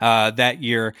that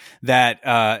year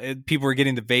that people were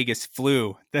getting the Vegas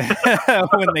flu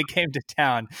when they came to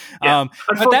town. Yeah.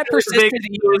 But that persisted.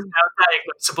 Is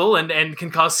diagnosable and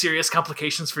can cause serious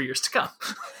complications for years to come.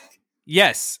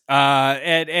 Yes,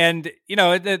 and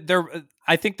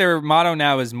I think their motto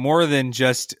now is more than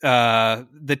just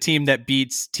the team that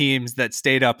beats teams that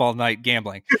stayed up all night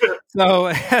gambling.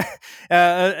 So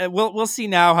we'll see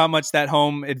now how much that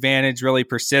home advantage really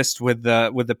persists with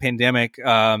the pandemic,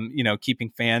 keeping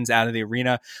fans out of the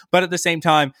arena. But at the same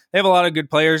time, they have a lot of good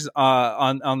players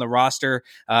on the roster,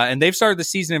 and they've started the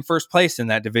season in first place in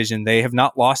that division. They have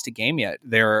not lost a game yet.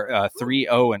 They're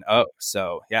 3-0-0.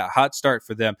 So yeah, hot start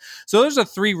for them. So those are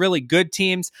three really good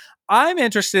teams. I'm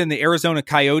interested in the Arizona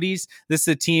Coyotes. This is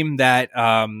a team that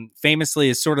famously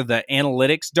is sort of the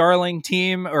analytics darling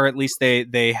team, or at least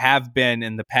they have been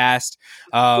in the past.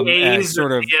 They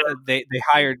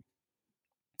hired.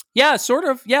 Yeah, sort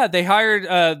of. Yeah, they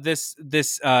hired this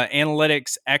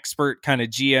analytics expert kind of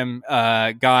GM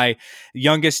guy,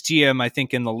 youngest GM I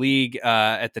think in the league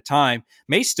at the time,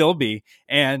 may still be,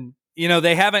 and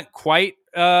they haven't quite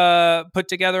put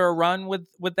together a run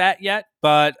with that yet,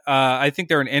 but I think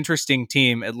they're an interesting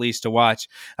team at least to watch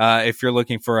if you're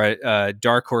looking for a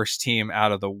dark horse team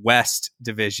out of the West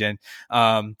Division.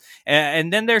 And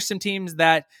then there's some teams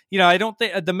that I don't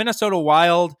think the Minnesota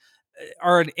Wild.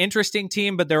 are an interesting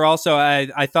team, but they're also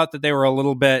I thought that they were a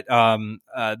little bit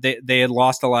they had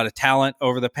lost a lot of talent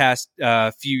over the past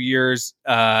few years,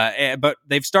 but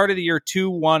they've started the year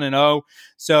 2-1-0,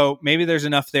 so maybe there's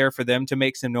enough there for them to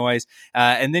make some noise.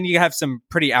 And then you have some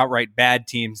pretty outright bad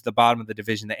teams, the bottom of the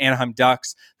division: the Anaheim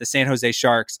Ducks, the San Jose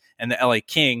Sharks, and the LA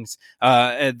Kings.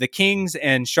 The Kings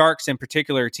and Sharks in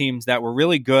particular are teams that were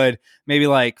really good maybe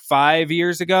like 5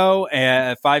 years ago,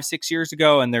 5-6 years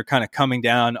ago, and they're kind of coming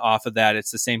down off of that.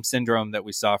 It's the same syndrome that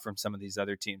we saw from some of these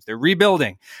other teams. They're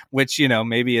rebuilding, which,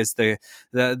 maybe is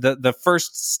the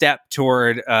first step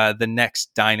toward the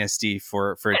next dynasty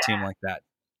for a team like that.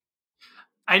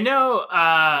 I know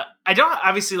I don't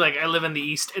obviously, like, I live in the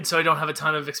East, and so I don't have a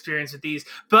ton of experience with these,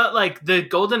 but like the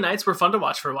Golden Knights were fun to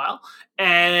watch for a while.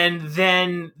 And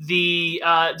then the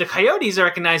Coyotes are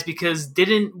recognized because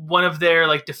didn't one of their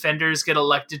like defenders get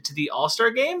elected to the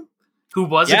All-Star game who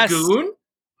was a goon?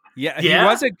 Yeah, he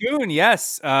was a goon.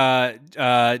 Yes.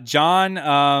 John,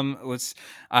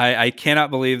 I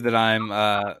cannot believe that I'm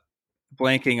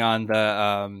blanking on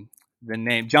the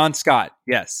name. John Scott.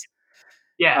 Yes.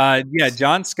 Yeah.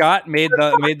 John Scott made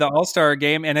the All-Star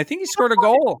game, and I think he scored a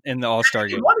goal in the All-Star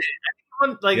game. He won it. I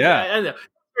don't know.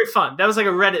 Very fun. That was like a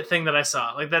Reddit thing that I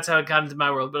saw. Like, that's how it got into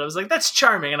my world. But I was like, that's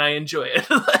charming, and I enjoy it.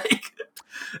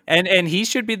 And he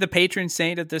should be the patron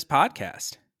saint of this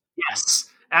podcast. Yes,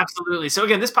 absolutely. So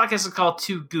again, this podcast is called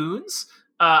Two Goons.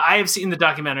 I have seen the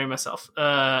documentary myself,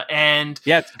 and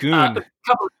it's Goon.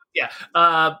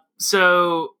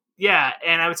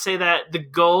 And I would say that the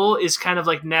goal is kind of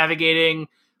like navigating,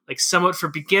 like, somewhat for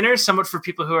beginners, somewhat for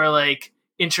people who are like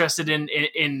interested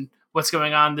in what's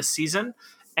going on this season,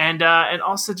 and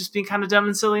also just being kind of dumb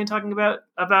and silly and talking about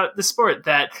the sport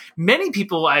that many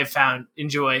people I've found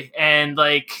enjoy. And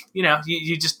like, you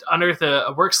just unearth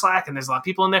a work Slack, and there's a lot of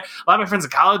people in there. A lot of my friends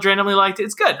in college randomly liked it.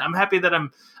 It's good. I'm happy that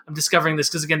I'm discovering this,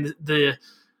 because again, the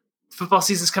football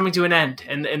season is coming to an end,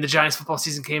 and the Giants football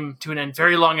season came to an end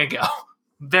very long ago.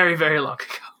 Very, very long ago.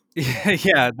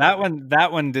 Yeah,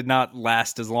 that one did not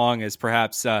last as long as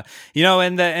perhaps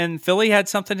and Philly had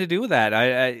something to do with that.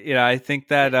 I think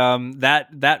that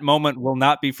that moment will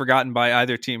not be forgotten by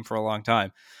either team for a long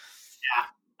time. Yeah.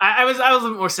 I was a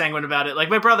little more sanguine about it. Like,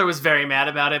 my brother was very mad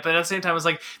about it, but at the same time I was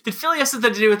like, did Philly have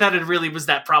something to do with that? It really was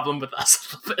that problem with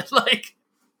us a little bit. Like,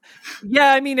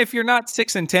 yeah, I mean, if you're not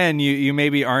 6-10, you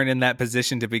maybe aren't in that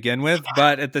position to begin with,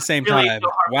 but at the same time,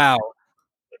 wow.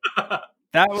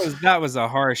 That was a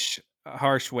harsh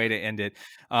way to end it.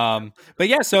 But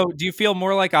yeah, so do you feel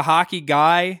more like a hockey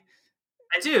guy?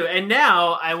 I do, and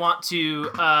now I want to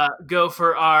go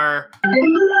for our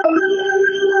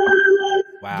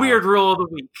weird rule of the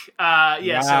week. Wow.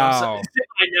 So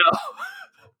I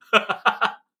know.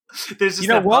 There's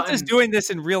just Walt is doing this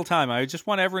in real time. I just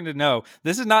want everyone to know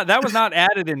that was not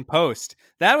added in post.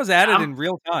 That was added in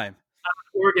real time.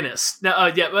 Organist. No,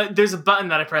 but there's a button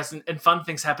that I press, and fun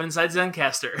things happen inside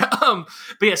Zencastr.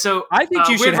 But yeah, so I think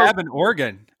you should have an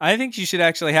organ. I think you should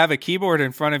actually have a keyboard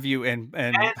in front of you and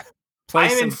play.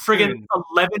 I'm in friggin'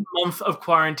 11 months of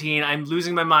quarantine. I'm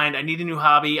losing my mind. I need a new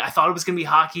hobby. I thought it was gonna be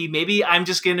hockey. Maybe I'm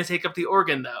just gonna take up the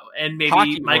organ though, and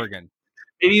maybe organ.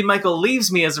 Maybe Michael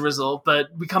leaves me as a result, but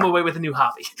we come away with a new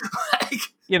hobby.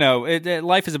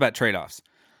 Life is about trade-offs.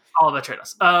 All about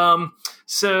trade-offs.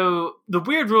 So the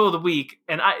weird rule of the week,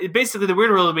 and basically the weird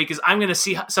rule of the week is I'm going to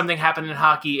see something happen in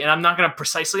hockey, and I'm not going to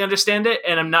precisely understand it,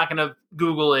 and I'm not going to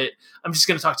Google it. I'm just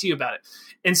going to talk to you about it.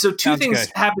 And so two things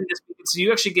happened this week. So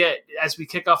you actually get, as we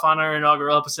kick off on our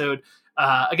inaugural episode,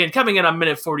 again, coming in on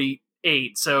minute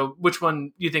 48. So which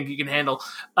one you think you can handle?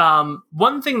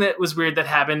 One thing that was weird that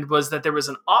happened was that there was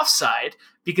an offside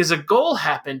because a goal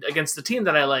happened against the team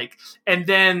that I like. And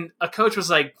then a coach was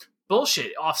like,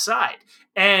 bullshit, offside,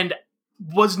 and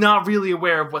was not really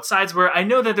aware of what sides were. I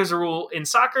know that there's a rule in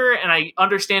soccer, and I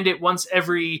understand it once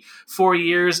every 4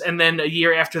 years, and then a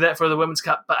year after that for the Women's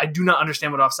Cup, but I do not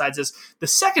understand what offsides is. The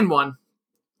second one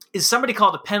is somebody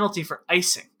called a penalty for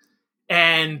icing.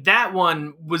 And that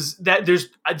one was that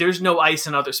there's no ice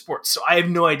in other sports. So I have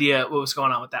no idea what was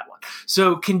going on with that one.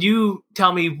 So can you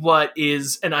tell me what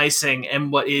is an icing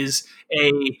and what is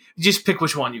just pick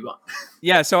which one you want.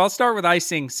 Yeah, so I'll start with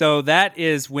icing. So that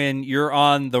is when you're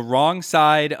on the wrong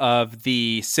side of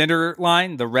the center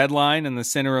line, the red line in the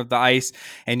center of the ice,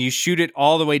 and you shoot it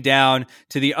all the way down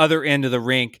to the other end of the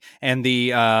rink. And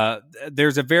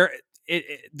there's a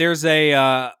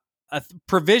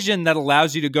provision that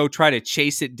allows you to go try to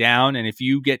chase it down, and if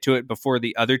you get to it before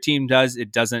the other team does,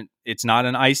 it doesn't it's not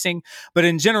an icing. But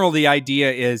in general, the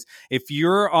idea is if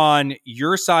you're on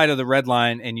your side of the red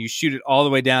line and you shoot it all the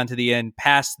way down to the end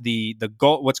past the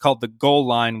goal, what's called the goal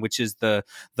line, which is the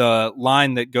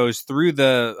line that goes through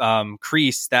the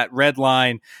crease, that red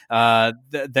line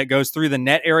that goes through the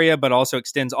net area, but also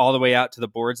extends all the way out to the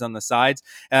boards on the sides.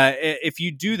 If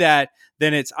you do that,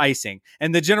 then it's icing.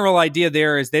 And the general idea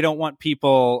there is they don't want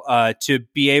people to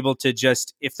be able to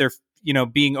just, if they're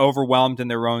being overwhelmed in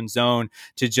their own zone,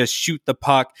 to just shoot the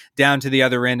puck down to the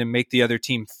other end and make the other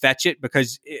team fetch it,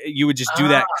 because you would just do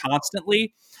that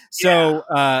constantly. So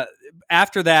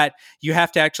after that, you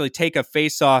have to actually take a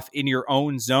face-off in your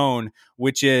own zone,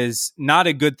 which is not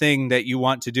a good thing that you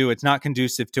want to do. It's not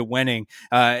conducive to winning.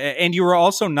 And you are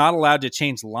also not allowed to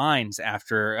change lines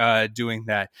after doing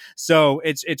that. So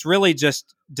it's really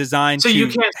just designed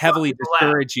to heavily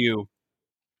discourage you.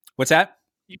 What's that?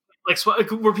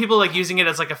 Were people like using it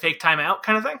as like a fake timeout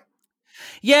kind of thing?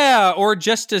 Yeah, or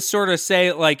just to sort of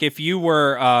say, like, if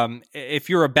you're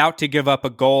about to give up a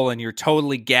goal and you're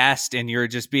totally gassed and you're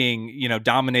just being,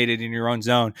 dominated in your own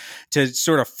zone, to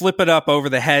sort of flip it up over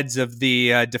the heads of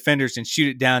the defenders and shoot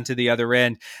it down to the other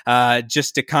end,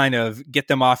 just to kind of get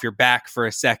them off your back for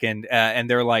a second. And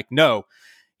they're like, no,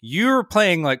 you're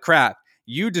playing like crap.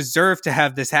 You deserve to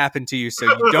have this happen to you, so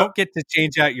you don't get to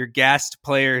change out your gassed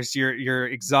players, your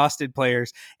exhausted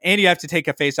players, and you have to take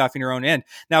a face off in your own end.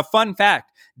 Now, fun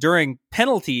fact, during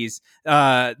penalties,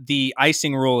 the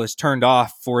icing rule is turned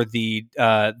off for the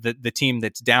team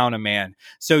that's down a man.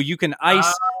 So you can ice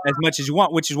as much as you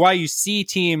want, which is why you see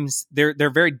teams, they're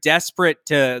very desperate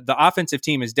to, the offensive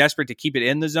team is desperate to keep it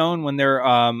in the zone when they're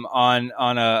on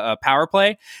a power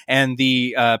play, and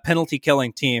the penalty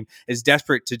killing team is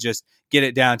desperate to just get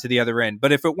it down to the other end.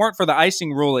 But if it weren't for the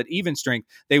icing rule at even strength,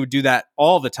 they would do that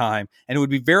all the time, and it would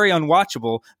be very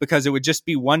unwatchable because it would just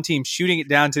be one team shooting it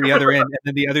down to the other end and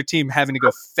then the other team having to go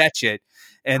fetch it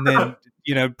and then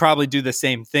probably do the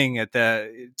same thing at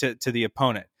to the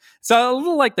opponent. So a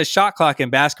little like the shot clock in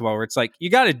basketball, where it's like you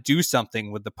got to do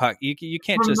something with the puck. You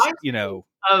can't just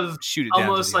shoot it down.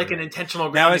 Almost like an intentional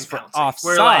grounding penalty, offside,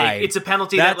 where like it's a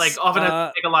penalty that like often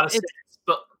doesn't make a lot of sense.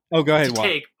 But go ahead, Walt.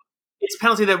 It's a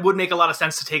penalty that would make a lot of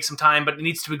sense to take some time, but it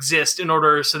needs to exist in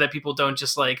order so that people don't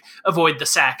just like avoid the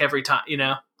sack every time,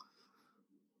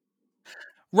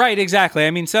 Right, exactly. I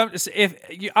mean,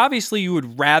 obviously you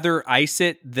would rather ice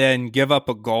it than give up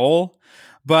a goal,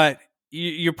 but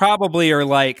you probably are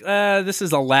like, this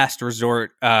is a last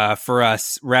resort for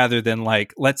us, rather than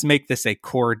like, let's make this a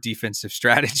core defensive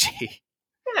strategy.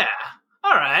 Yeah.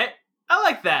 All right. I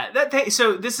like that.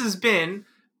 So this has been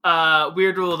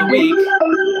Weird Rule of the Week.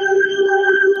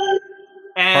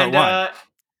 And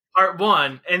part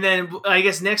one. And then I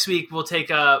guess next week we'll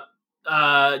take up, do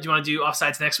you want to do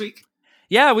offsides next week?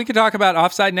 Yeah, we could talk about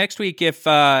offside next week if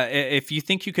you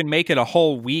think you can make it a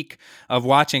whole week of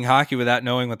watching hockey without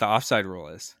knowing what the offside rule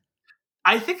is.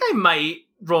 I think I might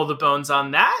roll the bones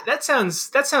on that. That sounds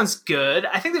good.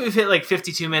 I think that we've hit like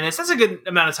 52 minutes. That's a good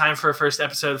amount of time for a first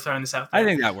episode of throwing this out there. I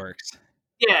think that works.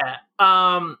 Yeah.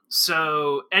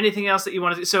 So anything else that you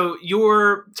want to do? So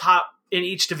your top in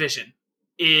each division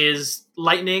is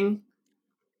Lightning,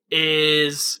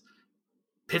 is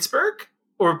Pittsburgh,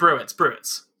 or Bruins?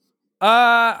 Bruins.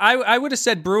 I would have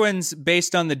said Bruins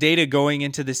based on the data going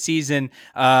into the season.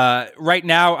 Right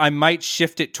now, I might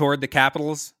shift it toward the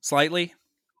Capitals slightly.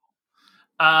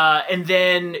 And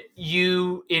then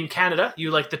you, in Canada, you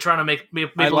like the Toronto Maple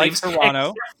Leafs. I like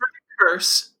Toronto. Except for the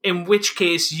Curse, in which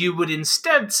case you would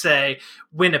instead say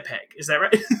Winnipeg. Is that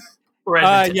right? Or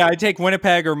yeah, I'd take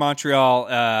Winnipeg or Montreal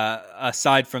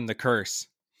aside from the Curse.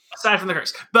 Aside from the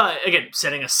Curse. But again,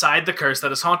 setting aside the Curse that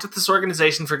has haunted this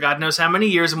organization for God knows how many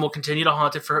years and will continue to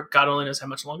haunt it for God only knows how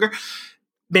much longer,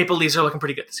 Maple Leafs are looking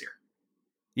pretty good this year.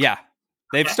 Yeah.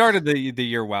 They've started the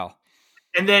year well.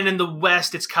 And then in the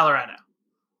West, it's Colorado.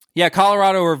 Yeah,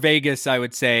 Colorado or Vegas, I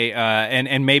would say,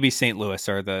 and maybe St. Louis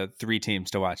are the three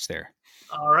teams to watch there.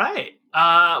 All right.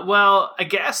 Well, I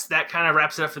guess that kind of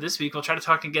wraps it up for this week. We'll try to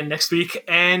talk again next week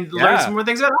and learn some more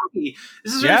things about hockey.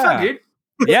 This is really fun, dude.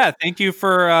 Yeah, thank you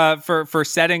for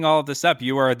setting all of this up.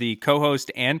 You are the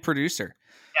co-host and producer.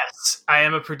 Yes, I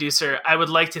am a producer. I would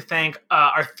like to thank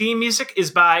our theme music is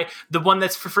by the one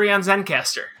that's for free on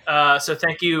Zencaster. So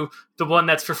thank you, the one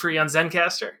that's for free on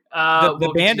Zencaster.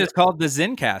 The band is called the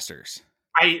Zencasters.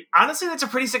 Honestly, that's a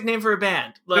pretty sick name for a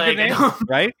band. Like, name,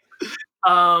 right?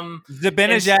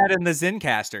 Zibanejad and the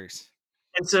Zencasters.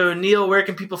 And so, Neil, where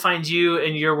can people find you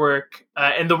and your work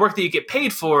and the work that you get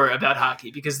paid for about hockey?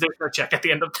 Because there's no check at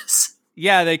the end of this.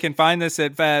 Yeah, they can find this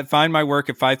at find my work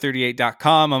at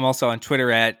 538.com. I'm also on Twitter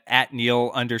at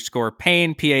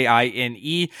Neil_Payne,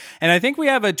 Paine. And I think we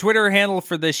have a Twitter handle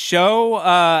for this show.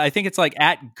 I think it's like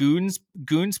at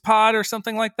Goonspod or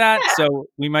something like that. Yeah. So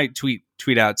we might tweet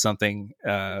out something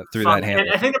through Fun. that handle.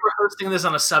 And I think that we're hosting this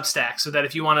on a Substack so that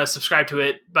if you want to subscribe to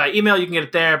it by email, you can get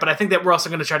it there. But I think that we're also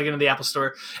going to try to get into the Apple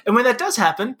Store. And when that does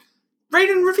happen, rate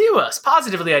and review us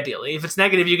positively, ideally. If it's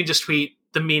negative, you can just tweet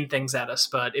the mean things at us.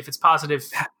 But if it's positive,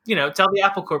 tell the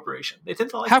Apple Corporation. They tend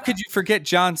to like How that. could you forget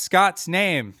John Scott's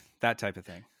name? That type of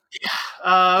thing.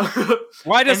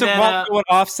 Why doesn't Walt know what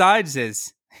offsides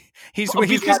is? He's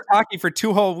got hockey for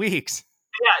 2 whole weeks.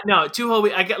 Yeah, no, 2 whole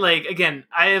weeks. I get again.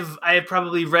 I have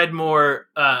probably read more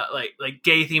like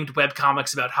gay themed web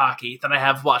comics about hockey than I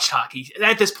have watched hockey.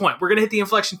 At this point, we're gonna hit the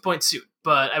inflection point soon.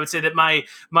 But I would say that my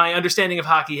understanding of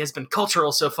hockey has been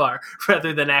cultural so far,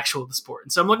 rather than actual the sport.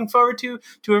 And so I'm looking forward to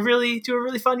a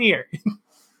really fun year.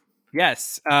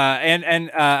 Yes,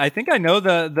 and I think I know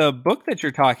the book that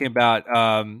you're talking about.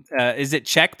 Is it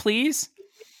Check Please?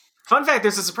 Fun fact: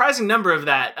 there's a surprising number of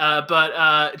that,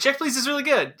 but Check Please is really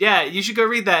good. Yeah, you should go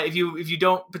read that if you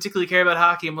don't particularly care about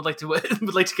hockey and would like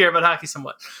to care about hockey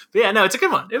somewhat. But yeah, no, it's a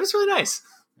good one. It was really nice.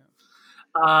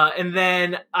 And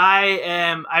then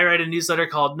I write a newsletter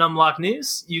called Numlock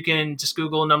News. You can just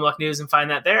Google Numlock News and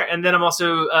find that there. And then I'm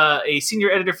also a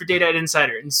senior editor for Data at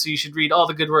Insider, and so you should read all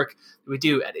the good work that we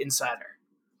do at Insider.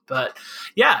 But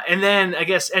yeah, and then I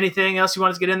guess anything else you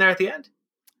wanted to get in there at the end?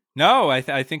 No, I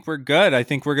think we're good. I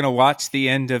think we're going to watch the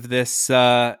end of this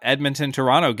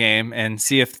Edmonton-Toronto game and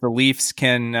see if the Leafs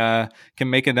can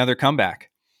make another comeback.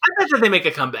 I bet that they make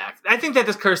a comeback. I think that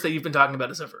this curse that you've been talking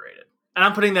about is overrated. And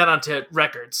I'm putting that onto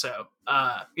record, so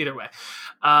either way.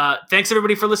 Thanks,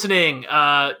 everybody, for listening.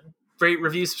 Rate,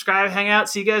 review, subscribe, hang out.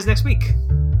 See you guys next week.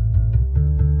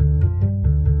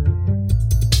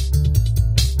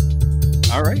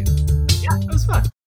 All right. Yeah, it was fun.